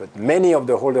 not all, but many of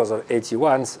the holders of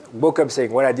AT1s woke up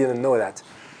saying, well, I didn't know that.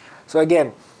 So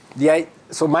again,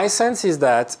 so my sense is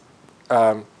that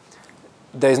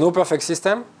there is no perfect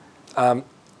system.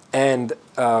 And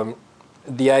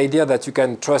the idea that you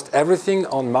can trust everything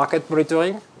on market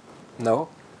monitoring, no.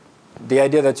 The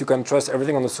idea that you can trust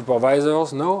everything on the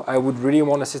supervisors, no. I would really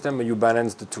want a system where you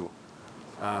balance the two.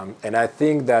 And I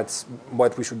think that's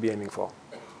what we should be aiming for.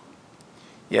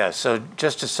 Yeah, so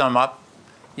just to sum up,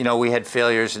 we had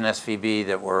failures in SVB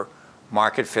that were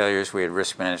market failures, we had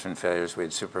risk management failures, we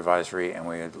had supervisory, and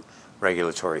we had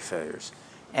regulatory failures.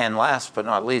 And last but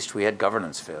not least, we had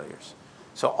governance failures.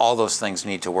 So all those things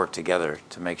need to work together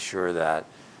to make sure that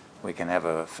we can have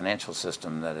a financial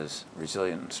system that is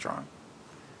resilient and strong.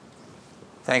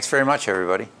 Thanks very much,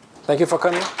 everybody. Thank you for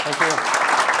coming. Thank you.